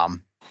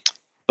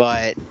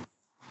 But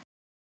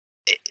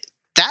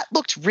that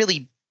looked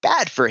really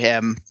bad for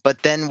him.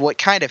 But then what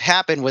kind of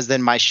happened was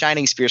then my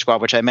Shining Spear squad,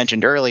 which I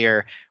mentioned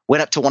earlier,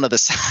 went up to one of the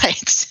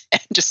sides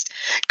and just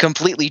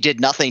completely did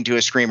nothing to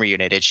a screamer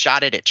unit. It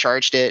shot it, it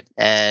charged it,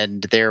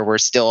 and there were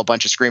still a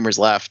bunch of screamers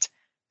left.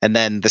 And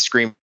then the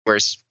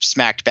screamers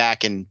smacked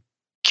back and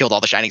killed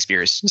all the Shining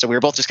Spears. So we were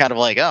both just kind of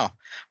like, oh,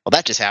 well,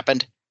 that just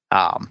happened.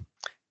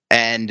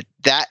 And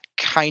that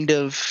kind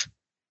of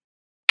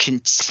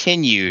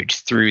continued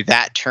through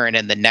that turn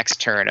and the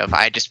next turn of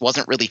I just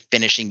wasn't really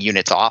finishing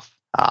units off.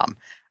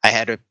 I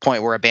had a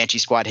point where a Banshee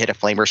squad hit a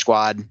Flamer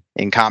squad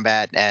in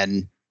combat,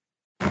 and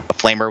a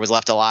Flamer was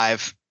left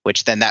alive,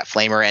 which then that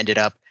Flamer ended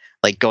up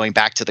like going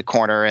back to the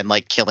corner and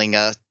like killing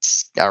a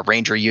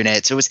Ranger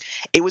unit. So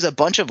it was a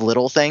bunch of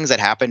little things that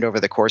happened over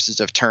the courses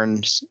of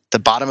turns. The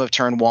bottom of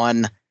turn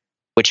one,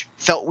 which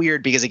felt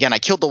weird because again, I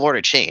killed the Lord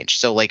of Change.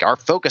 So like our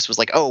focus was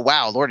like, oh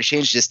wow, Lord of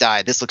Change just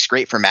died. This looks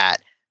great for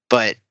Matt.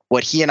 But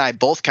what he and I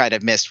both kind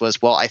of missed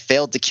was, well, I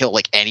failed to kill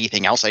like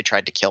anything else I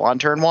tried to kill on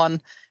turn one.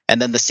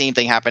 And then the same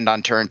thing happened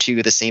on turn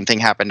two. The same thing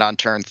happened on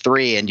turn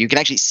three. And you can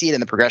actually see it in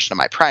the progression of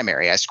my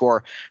primary. I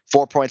score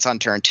 4 points on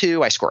turn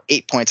two. I score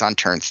 8 points on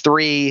turn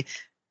three.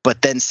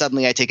 But then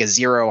suddenly I take a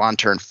 0 on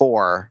turn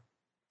four.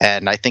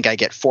 And I think I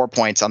get 4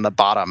 points on the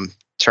bottom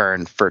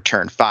turn for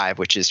turn five,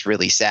 which is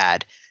really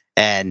sad.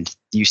 And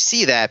you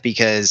see that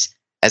because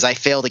as I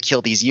fail to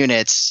kill these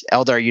units,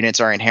 Eldar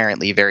units are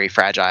inherently very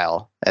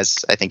fragile,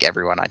 as I think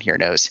everyone on here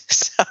knows.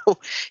 So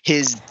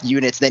his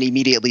units then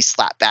immediately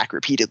slap back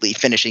repeatedly,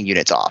 finishing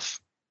units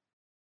off.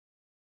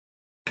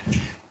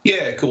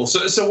 Yeah, cool.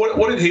 So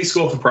what did he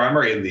score for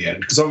primary in the end?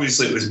 Because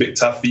obviously it was a bit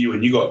tough for you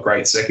and you got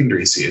great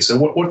secondaries here. So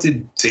what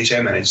did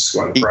TJ manage to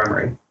score in the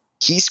primary?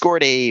 He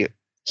scored a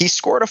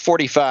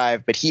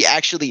 45, but he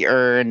actually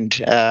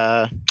earned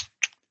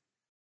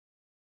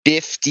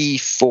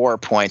 54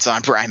 points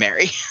on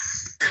primary.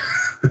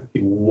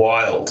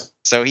 Wild.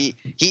 So he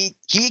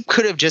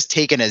could have just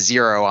taken a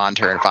 0 on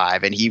turn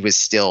five, and he was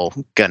still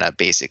gonna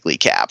basically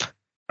cap.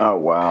 Oh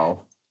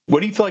wow! What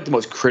do you feel like the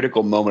most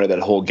critical moment of that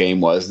whole game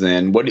was?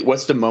 Then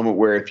what's the moment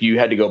where if you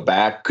had to go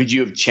back, could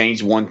you have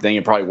changed one thing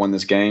and probably won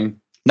this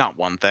game? Not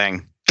one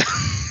thing.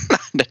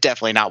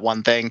 Definitely not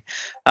one thing.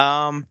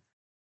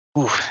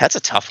 That's a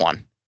tough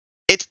one.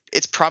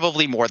 It's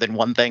probably more than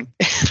one thing.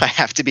 If I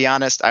have to be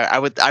honest,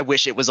 I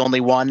wish it was only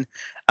one.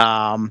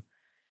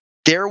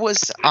 There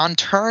was on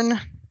turn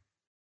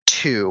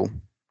two,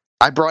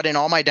 I brought in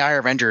all my Dire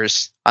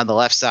Avengers on the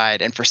left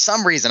side, and for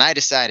some reason I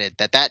decided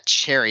that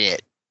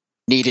chariot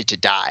needed to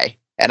die.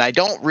 And I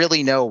don't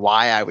really know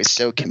why I was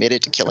so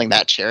committed to killing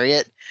that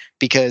chariot,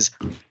 because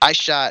I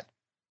shot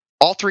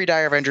all 3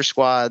 Dire Avenger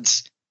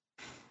squads,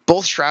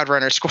 both Shroud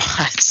Runner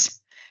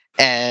squads,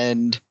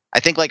 and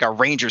I think like a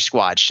Ranger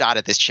squad shot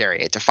at this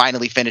chariot to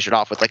finally finish it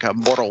off with like a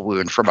mortal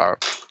wound from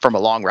a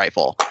long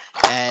rifle.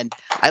 And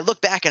I look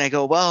back and I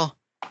go, well,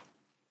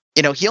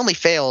 he only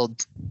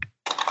failed,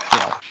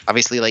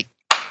 obviously like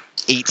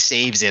 8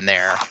 saves in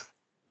there,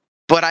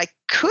 but I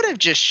could have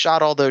just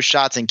shot all those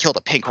shots and killed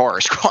a pink horror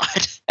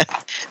squad.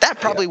 That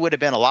probably would have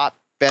been a lot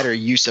better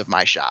use of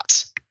my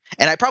shots.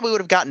 And I probably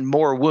would have gotten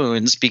more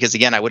wounds because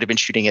again, I would have been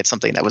shooting at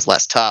something that was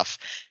less tough.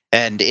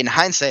 And in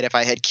hindsight, if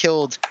I had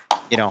killed,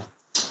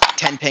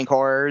 10 pink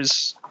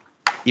horrors,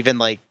 even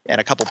like, and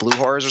a couple blue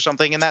horrors or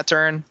something in that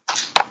turn,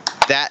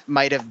 that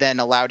might have then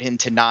allowed him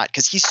to not,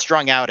 because he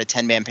strung out a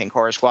 10-man pink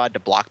horror squad to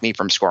block me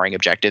from scoring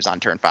objectives on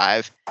turn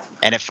 5.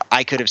 And if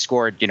I could have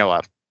scored,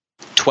 a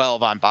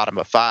 12 on bottom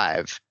of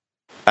 5,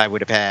 I would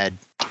have had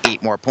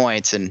 8 more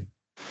points. And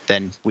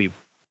then we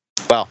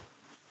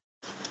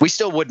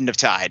still wouldn't have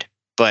tied,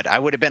 but I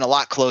would have been a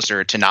lot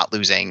closer to not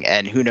losing.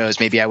 And who knows,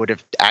 maybe I would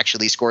have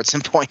actually scored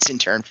some points in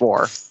turn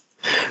 4.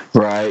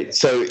 Right.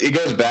 So it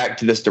goes back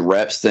to the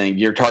reps thing.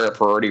 Your target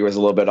priority was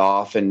a little bit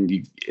off,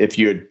 and if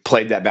you had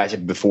played that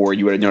matchup before,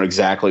 you would have known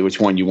exactly which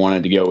one you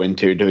wanted to go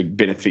into to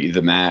benefit you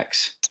the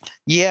max.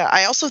 Yeah,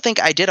 I also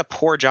think I did a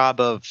poor job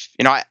of,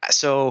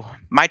 so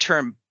my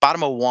turn,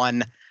 bottom of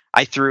one,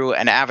 I threw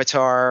an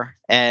Avatar,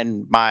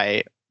 and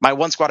my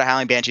one squad of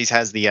Howling Banshees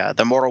has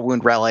the Mortal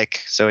Wound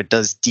Relic, so it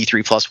does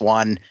D3 plus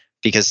 1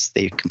 because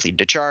they completed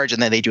a charge,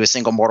 and then they do a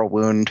single Mortal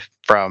Wound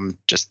from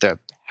just the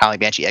Howling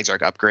Banshee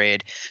Exarch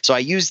upgrade. So I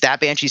used that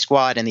Banshee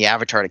squad and the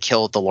Avatar to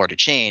kill the Lord of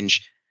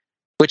Change,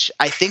 which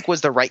I think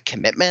was the right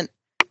commitment.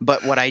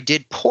 But what I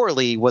did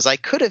poorly was I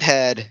could have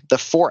had the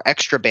 4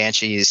 extra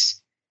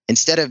Banshees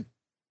instead of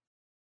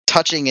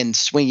touching and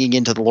swinging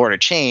into the Lord of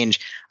Change.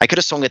 I could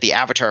have swung with the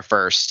Avatar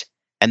first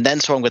and then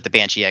swung with the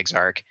Banshee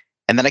Exarch.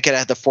 And then I could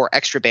have had the 4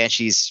 extra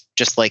Banshees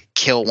just like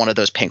kill one of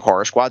those pink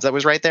horror squads that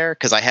was right there,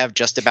 because I have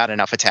just about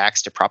enough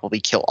attacks to probably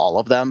kill all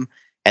of them.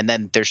 And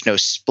then there's no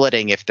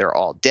splitting if they're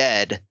all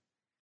dead.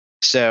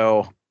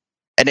 So,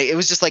 and it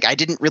was just like I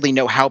didn't really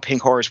know how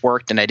pink horrors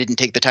worked, and I didn't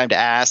take the time to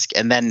ask.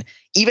 And then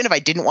even if I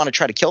didn't want to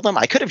try to kill them,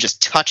 I could have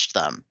just touched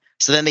them.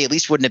 So then they at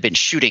least wouldn't have been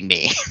shooting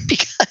me,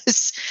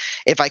 because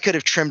if I could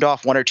have trimmed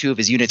off 1 or 2 of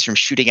his units from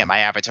shooting at my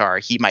Avatar,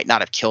 he might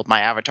not have killed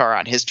my Avatar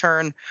on his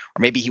turn, or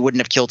maybe he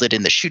wouldn't have killed it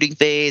in the shooting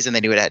phase, and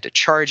then he would have had to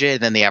charge it,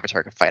 and then the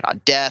Avatar could fight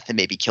on death and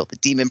maybe kill the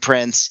Demon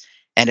Prince.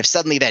 And if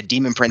suddenly that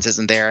Demon Prince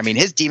isn't there, I mean,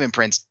 his Demon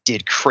Prince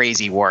did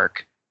crazy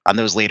work on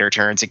those later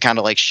turns. It kind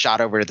of like shot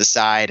over to the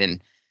side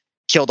and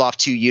killed off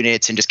 2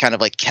 units and just kind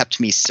of like kept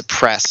me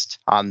suppressed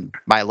on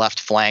my left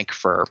flank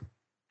for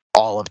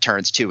all of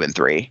turns 2 and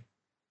 3.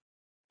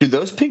 Do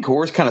those pink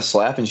horrors kind of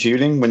slap in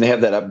shooting when they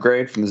have that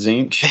upgrade from the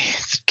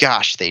Zinch?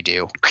 Gosh, they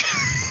do.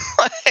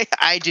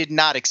 I did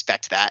not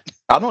expect that.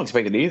 I don't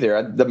expect it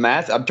either. The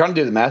math, I'm trying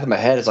to do the math in my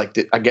head. It's like,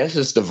 I guess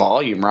it's the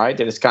volume, right?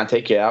 They just kind of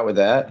take you out with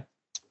that.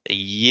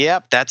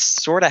 Yep, that's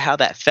sort of how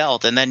that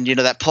felt. And then,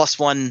 that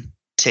 +1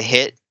 to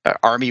hit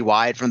army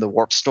wide from the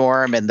Warp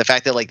Storm, and the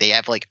fact that like they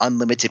have like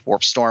unlimited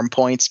Warp Storm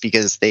points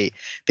because they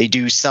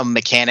do some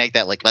mechanic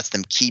that like lets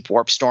them keep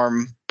Warp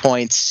Storm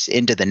points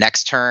into the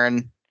next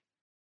turn.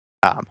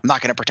 I'm not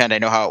going to pretend I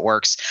know how it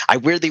works. I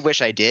weirdly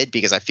wish I did,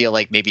 because I feel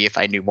like maybe if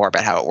I knew more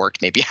about how it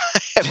worked, maybe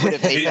I would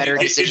have made better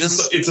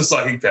decisions. It's a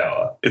psychic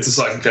power. It's a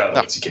psychic power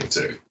that lets you keep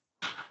 2.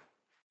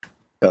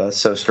 That's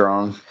so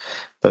strong.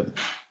 But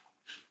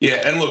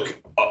yeah, and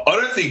look, I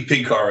don't think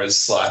pink horrors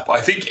slap. I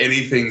think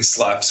anything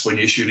slaps when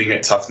you're shooting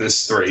at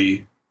toughness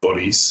 3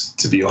 bodies,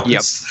 to be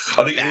honest. Yep.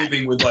 I think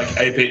anything with like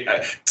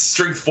AP,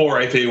 strength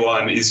 4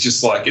 AP1 is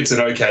just like, it's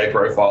an okay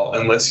profile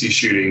unless you're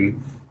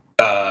shooting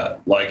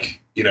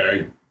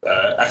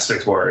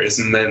aspect warriors,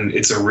 and then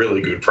it's a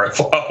really good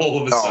profile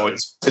all of a sudden.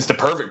 It's the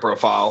perfect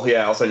profile.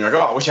 Yeah, all of a sudden you're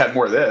like, I wish I had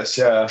more of this.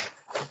 Yeah.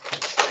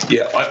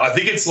 Yeah, I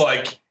think it's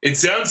like, it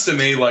sounds to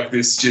me like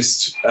this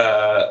just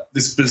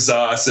this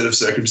bizarre set of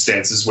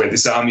circumstances where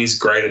this army is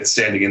great at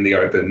standing in the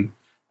open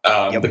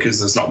because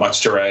there's not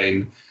much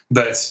terrain,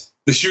 but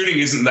the shooting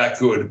isn't that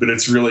good, but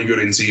it's really good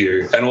into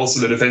you. And also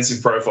the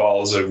defensive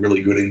profiles are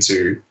really good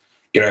into,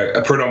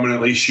 a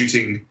predominantly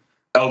shooting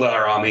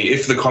Eldar army.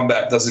 If the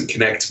combat doesn't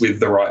connect with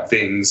the right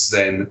things,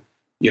 then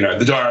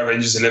the Dire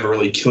Avengers are never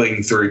really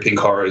killing through pink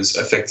horrors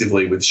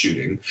effectively with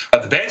shooting.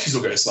 The Banshees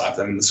will go slap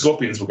them, and the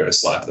Scorpions will go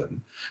slap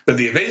them, but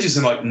the Avengers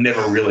are like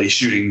never really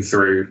shooting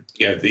through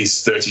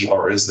these 30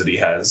 horrors that he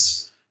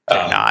has.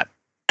 Not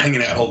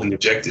hanging out holding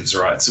objectives,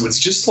 right? So it's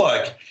just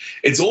like,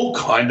 it's all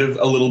kind of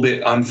a little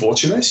bit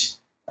unfortunate.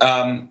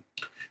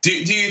 Do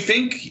you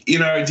think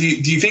do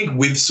you think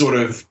with sort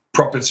of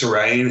proper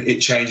terrain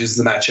it changes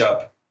the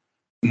matchup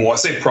more? I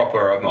say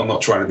proper, I'm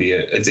not trying to be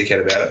a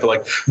dickhead about it, but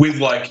like with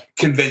like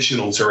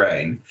conventional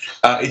terrain,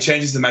 it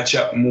changes the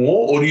matchup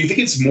more? Or do you think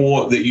it's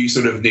more that you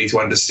sort of need to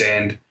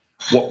understand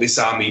what this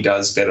army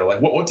does better?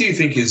 Like what do you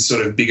think is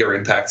sort of bigger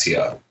impact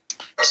here?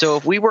 So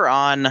if we were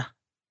on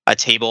a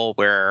table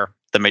where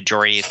the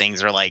majority of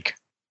things are like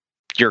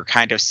your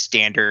kind of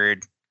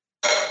standard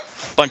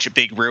bunch of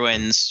big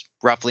ruins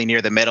roughly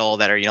near the middle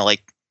that are,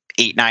 like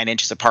 8-9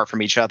 inches apart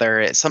from each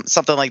other,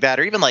 something like that,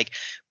 or even like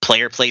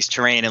player place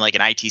terrain in like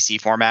an ITC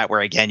format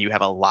where again you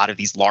have a lot of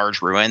these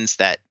large ruins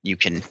that you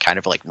can kind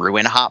of like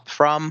ruin hop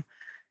from.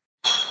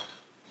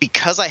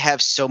 Because I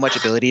have so much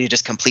ability to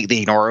just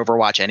completely ignore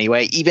Overwatch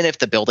anyway, even if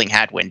the building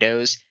had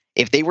windows,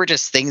 if they were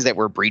just things that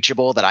were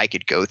breachable that I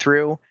could go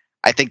through,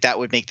 I think that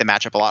would make the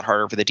matchup a lot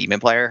harder for the Demon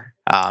player.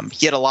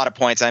 He had a lot of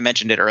points, I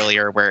mentioned it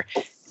earlier, where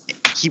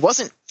he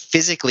wasn't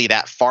physically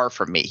that far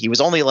from me. He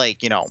was only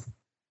like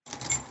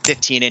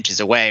 15 inches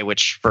away,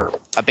 which for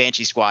a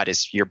Banshee squad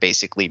is you're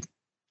basically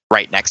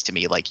right next to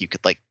me. Like you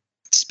could like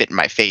spit in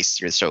my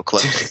face. You're so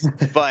close.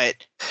 But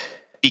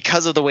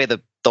because of the way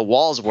the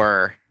walls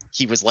were,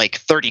 he was like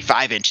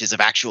 35 inches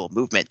of actual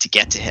movement to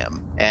get to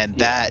him. And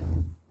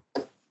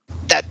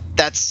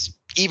that's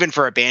even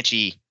for a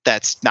Banshee,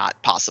 that's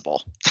not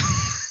possible.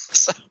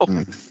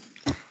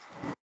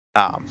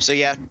 So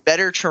yeah,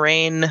 better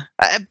terrain.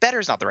 Better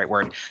is not the right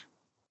word.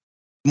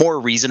 More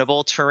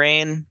reasonable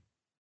terrain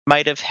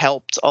might have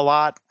helped a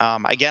lot.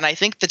 Again, I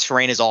think the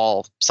terrain is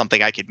all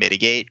something I could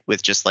mitigate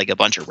with just like a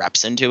bunch of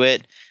reps into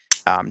it.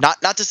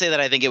 Not to say that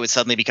I think it would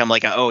suddenly become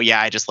like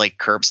I just like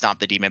curb stomp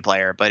the demon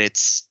player, but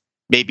it's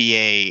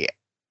maybe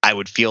I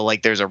would feel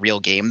like there's a real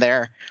game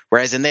there.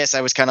 Whereas in this,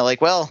 I was kind of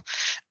like, well,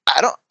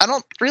 I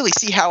don't really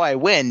see how I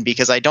win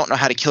because I don't know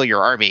how to kill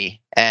your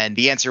army. And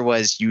the answer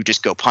was you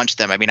just go punch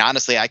them. I mean,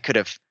 honestly, I could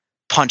have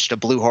punched a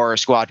blue horror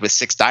squad with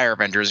 6 Dire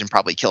Avengers and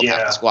probably killed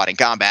half the squad in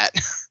combat.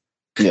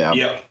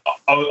 Yeah.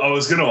 I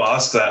was going to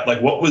ask that.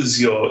 Like, what was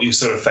your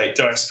sort of fate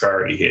dice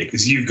priority here?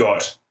 Because you've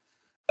got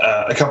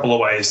a couple of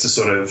ways to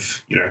sort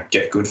of,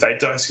 get good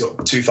fate dice. You've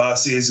got 2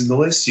 Farseers in the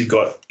list. You've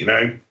got,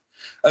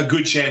 a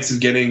good chance of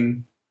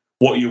getting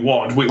what you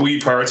want. Were you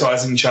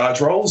prioritizing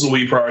charge rolls or were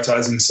you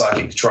prioritizing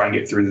psychic to try and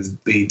get through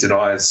the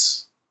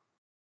denies?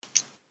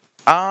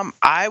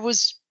 I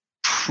was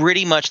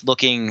pretty much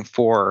looking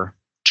for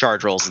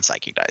charge rolls and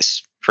psychic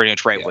dice. Pretty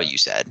much what you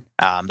said.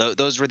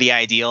 Those were the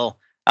ideal.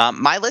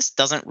 My list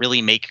doesn't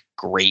really make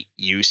great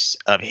use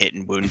of hit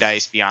and wound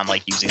dice beyond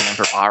like using them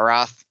for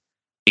Balroth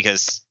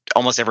because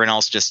almost everyone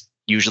else just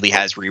usually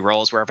has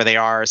rerolls wherever they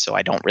are, so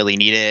I don't really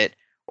need it.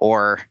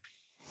 Or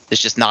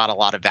there's just not a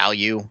lot of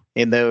value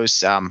in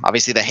those.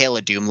 Obviously, the Hail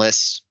of Doom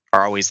lists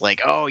are always like,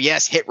 oh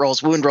yes, hit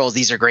rolls, wound rolls.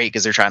 These are great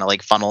because they're trying to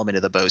like funnel them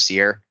into the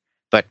Bowseer.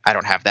 But I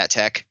don't have that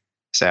tech.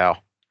 So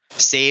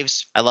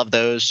saves, I love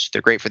those.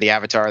 They're great for the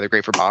Avatar. They're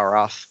great for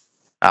Balroth.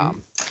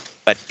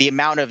 But the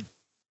amount of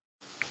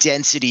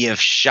density of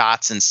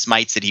shots and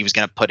smites that he was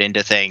going to put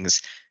into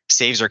things,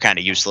 saves are kind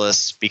of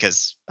useless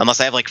because unless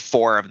I have like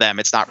 4 of them,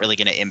 it's not really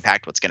going to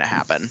impact what's going to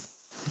happen.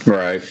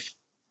 Right.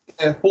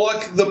 Yeah, well,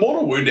 like the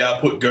mortal wound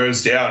output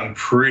goes down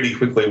pretty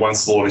quickly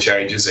once the Lord of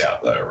Change is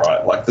out, though,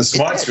 right? Like the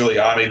smites really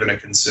aren't even a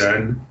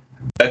concern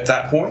at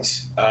that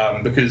point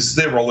because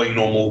they're rolling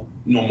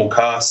normal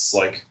casts.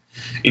 Like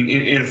in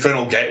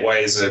Infernal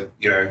Gateway is an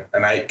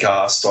 8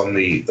 cast on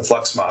the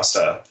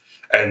Fluxmaster,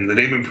 and the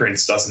Demon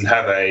Prince doesn't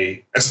have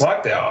a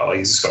smite power. Like,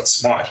 he's just got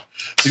smite.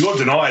 So your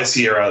denies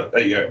here are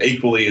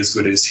equally as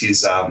good as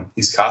his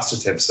cast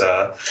attempts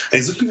are. And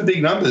he's looking for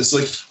big numbers.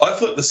 Like, I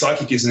thought the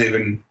psychic isn't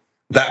even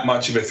that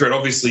much of a threat.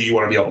 Obviously, you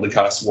want to be able to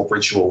cast Warp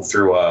Ritual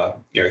through a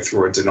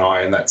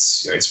deny, and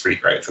that's it's pretty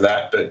great for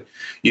that. But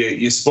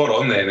you're spot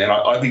on there, man.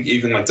 I think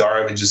even like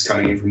Dire Avengers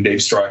coming in from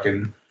Deep Strike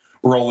and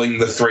rolling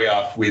the 3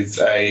 up with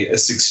a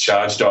 6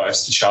 charge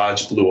dice to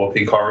charge blue or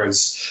pink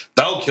horrors,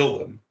 they'll kill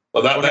them.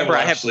 Well, remember,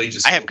 I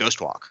have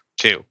Ghost Walk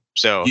too.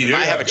 So if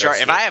I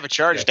have a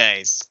charge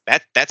dice,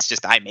 that's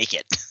just I make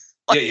it.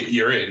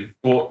 You're in.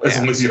 Well, as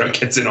long as you don't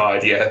get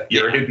denied,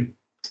 you're in.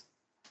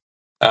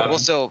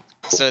 So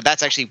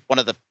that's actually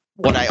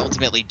what I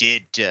ultimately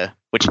did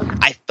which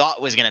I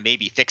thought was going to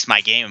maybe fix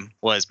my game,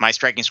 was my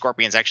Striking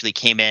Scorpions actually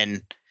came in,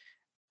 I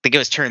think it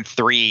was turn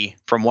 3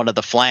 from one of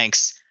the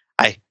flanks.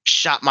 I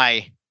shot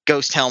my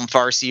Ghost Helm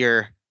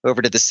Farseer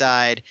over to the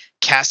side,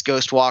 cast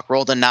Ghost Walk,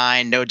 rolled a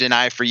 9, no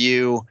deny for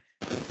you,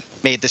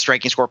 made the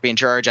Striking Scorpion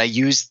charge. I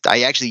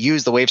actually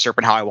used the Wave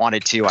Serpent how I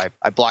wanted to.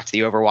 I blocked the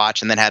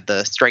Overwatch and then had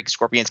the Striking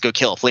Scorpions go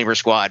kill a Flamer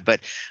squad.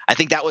 But I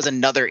think that was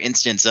another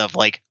instance of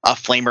like a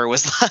Flamer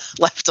was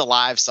left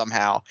alive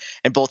somehow.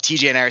 And both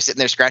TJ and I are sitting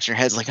there scratching our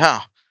heads like,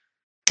 oh,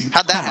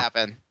 how'd that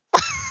happen?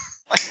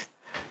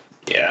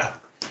 Yeah.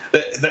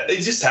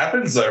 It just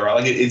happens though, right?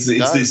 Like it's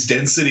this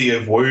density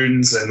of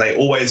wounds, and they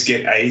always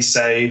get a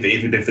save,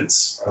 even if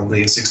it's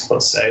only a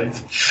 6+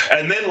 save.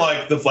 And then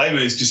like the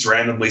flamers just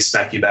randomly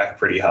smack you back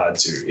pretty hard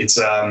too. It's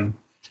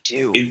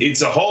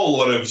it's a whole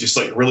lot of just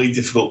like really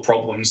difficult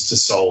problems to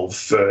solve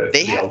for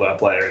the Eldar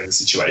player in the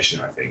situation,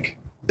 I think.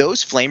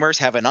 Those flamers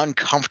have an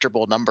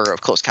uncomfortable number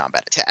of close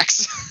combat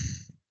attacks.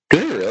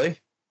 Do they really?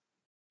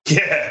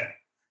 Yeah.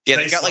 Yeah,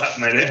 they've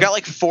got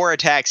like 4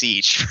 attacks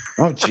each.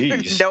 Oh,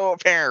 geez. For no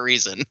apparent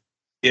reason.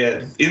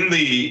 Yeah, in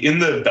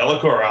the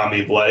Be'lakor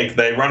army, Blake,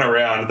 they run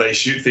around, they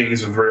shoot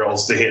things with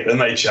rerolls to hit, and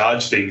they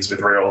charge things with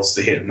rerolls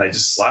to hit, and they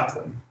just slap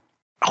them.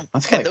 Oh,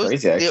 that's kind of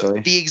crazy,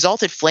 actually. The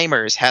Exalted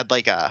Flamers had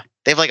they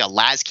have like a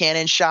las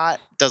cannon shot,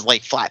 does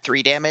like flat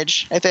 3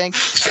 damage, I think.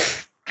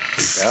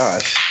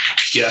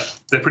 Gosh. Yeah,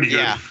 they're pretty good.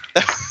 Yeah.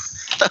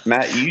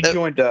 Matt, you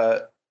joined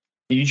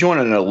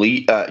an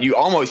elite. You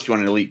almost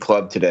joined an elite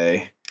club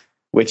today,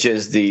 which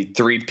is the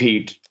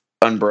 3-peat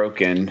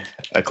Unbroken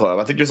club.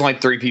 I think there's only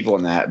 3 people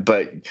in that,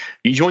 but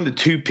you joined the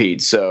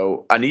 2-peat.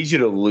 So I need you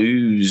to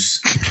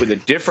lose with a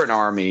different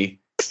army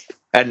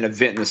at an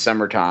event in the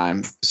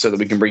summertime so that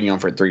we can bring you on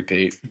for a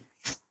 3-peat.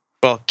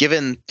 Well,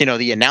 given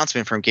the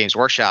announcement from Games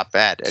Workshop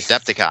at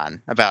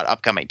Adepticon about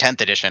upcoming 10th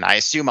edition, I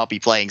assume I'll be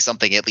playing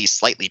something at least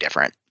slightly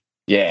different.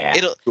 Yeah.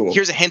 Cool.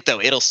 Here's a hint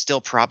though, it'll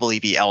still probably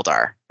be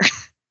Eldar.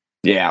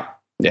 Yeah.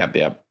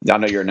 I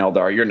know you're an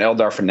Eldar. You're an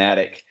Eldar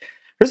fanatic.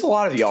 There's a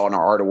lot of y'all in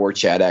our Art of War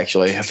chat,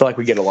 actually. I feel like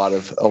we get a lot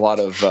of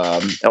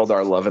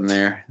Eldar love in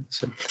there.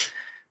 So,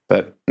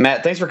 but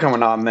Matt, thanks for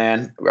coming on,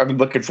 man. I've been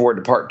looking forward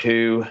to part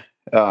 2.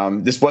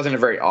 This wasn't a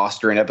very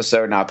Austrian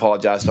episode, and I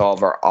apologize to all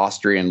of our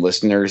Austrian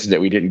listeners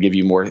that we didn't give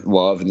you more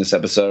love in this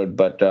episode.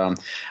 But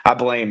I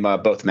blame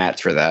both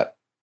Matts for that.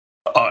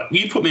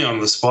 You put me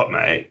on the spot,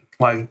 mate.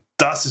 Like,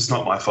 das is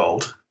not my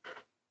fault.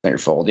 Not your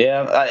fault.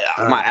 Yeah,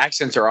 my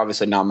accents are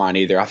obviously not mine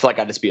either. I feel like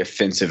I'd just be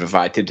offensive if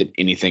I attempted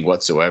anything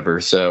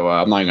whatsoever. So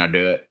I'm not even going to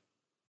do it.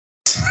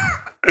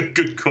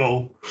 Good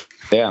call.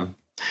 Yeah.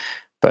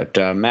 But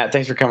Matt,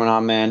 thanks for coming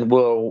on, man.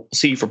 We'll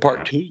see you for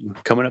part 2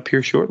 coming up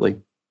here shortly.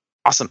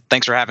 Awesome.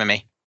 Thanks for having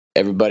me.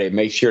 Everybody,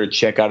 make sure to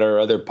check out our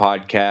other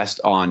podcast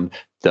on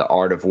the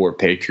Art of War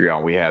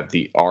Patreon. We have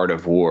the Art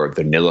of War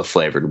vanilla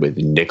flavored with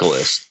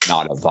Nicholas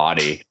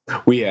Nadavati.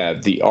 We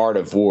have the Art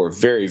of War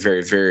very,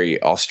 very,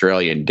 very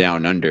Australian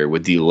down under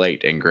with the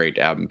late and great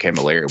Album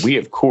Camilleri. We,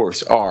 of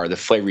course, are the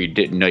flavor you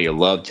didn't know you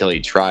loved till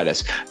you tried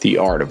us, the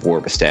Art of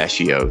War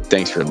Pistachio.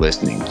 Thanks for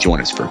listening.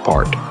 Join us for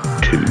part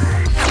 2.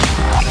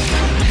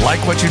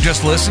 Like what you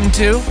just listened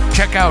to?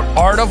 Check out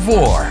Art of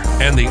War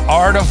and the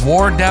Art of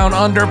War Down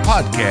Under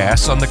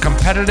podcasts on the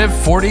competitive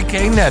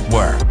 40K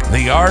network,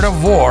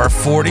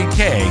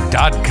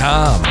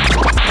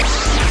 theartofwar40k.com.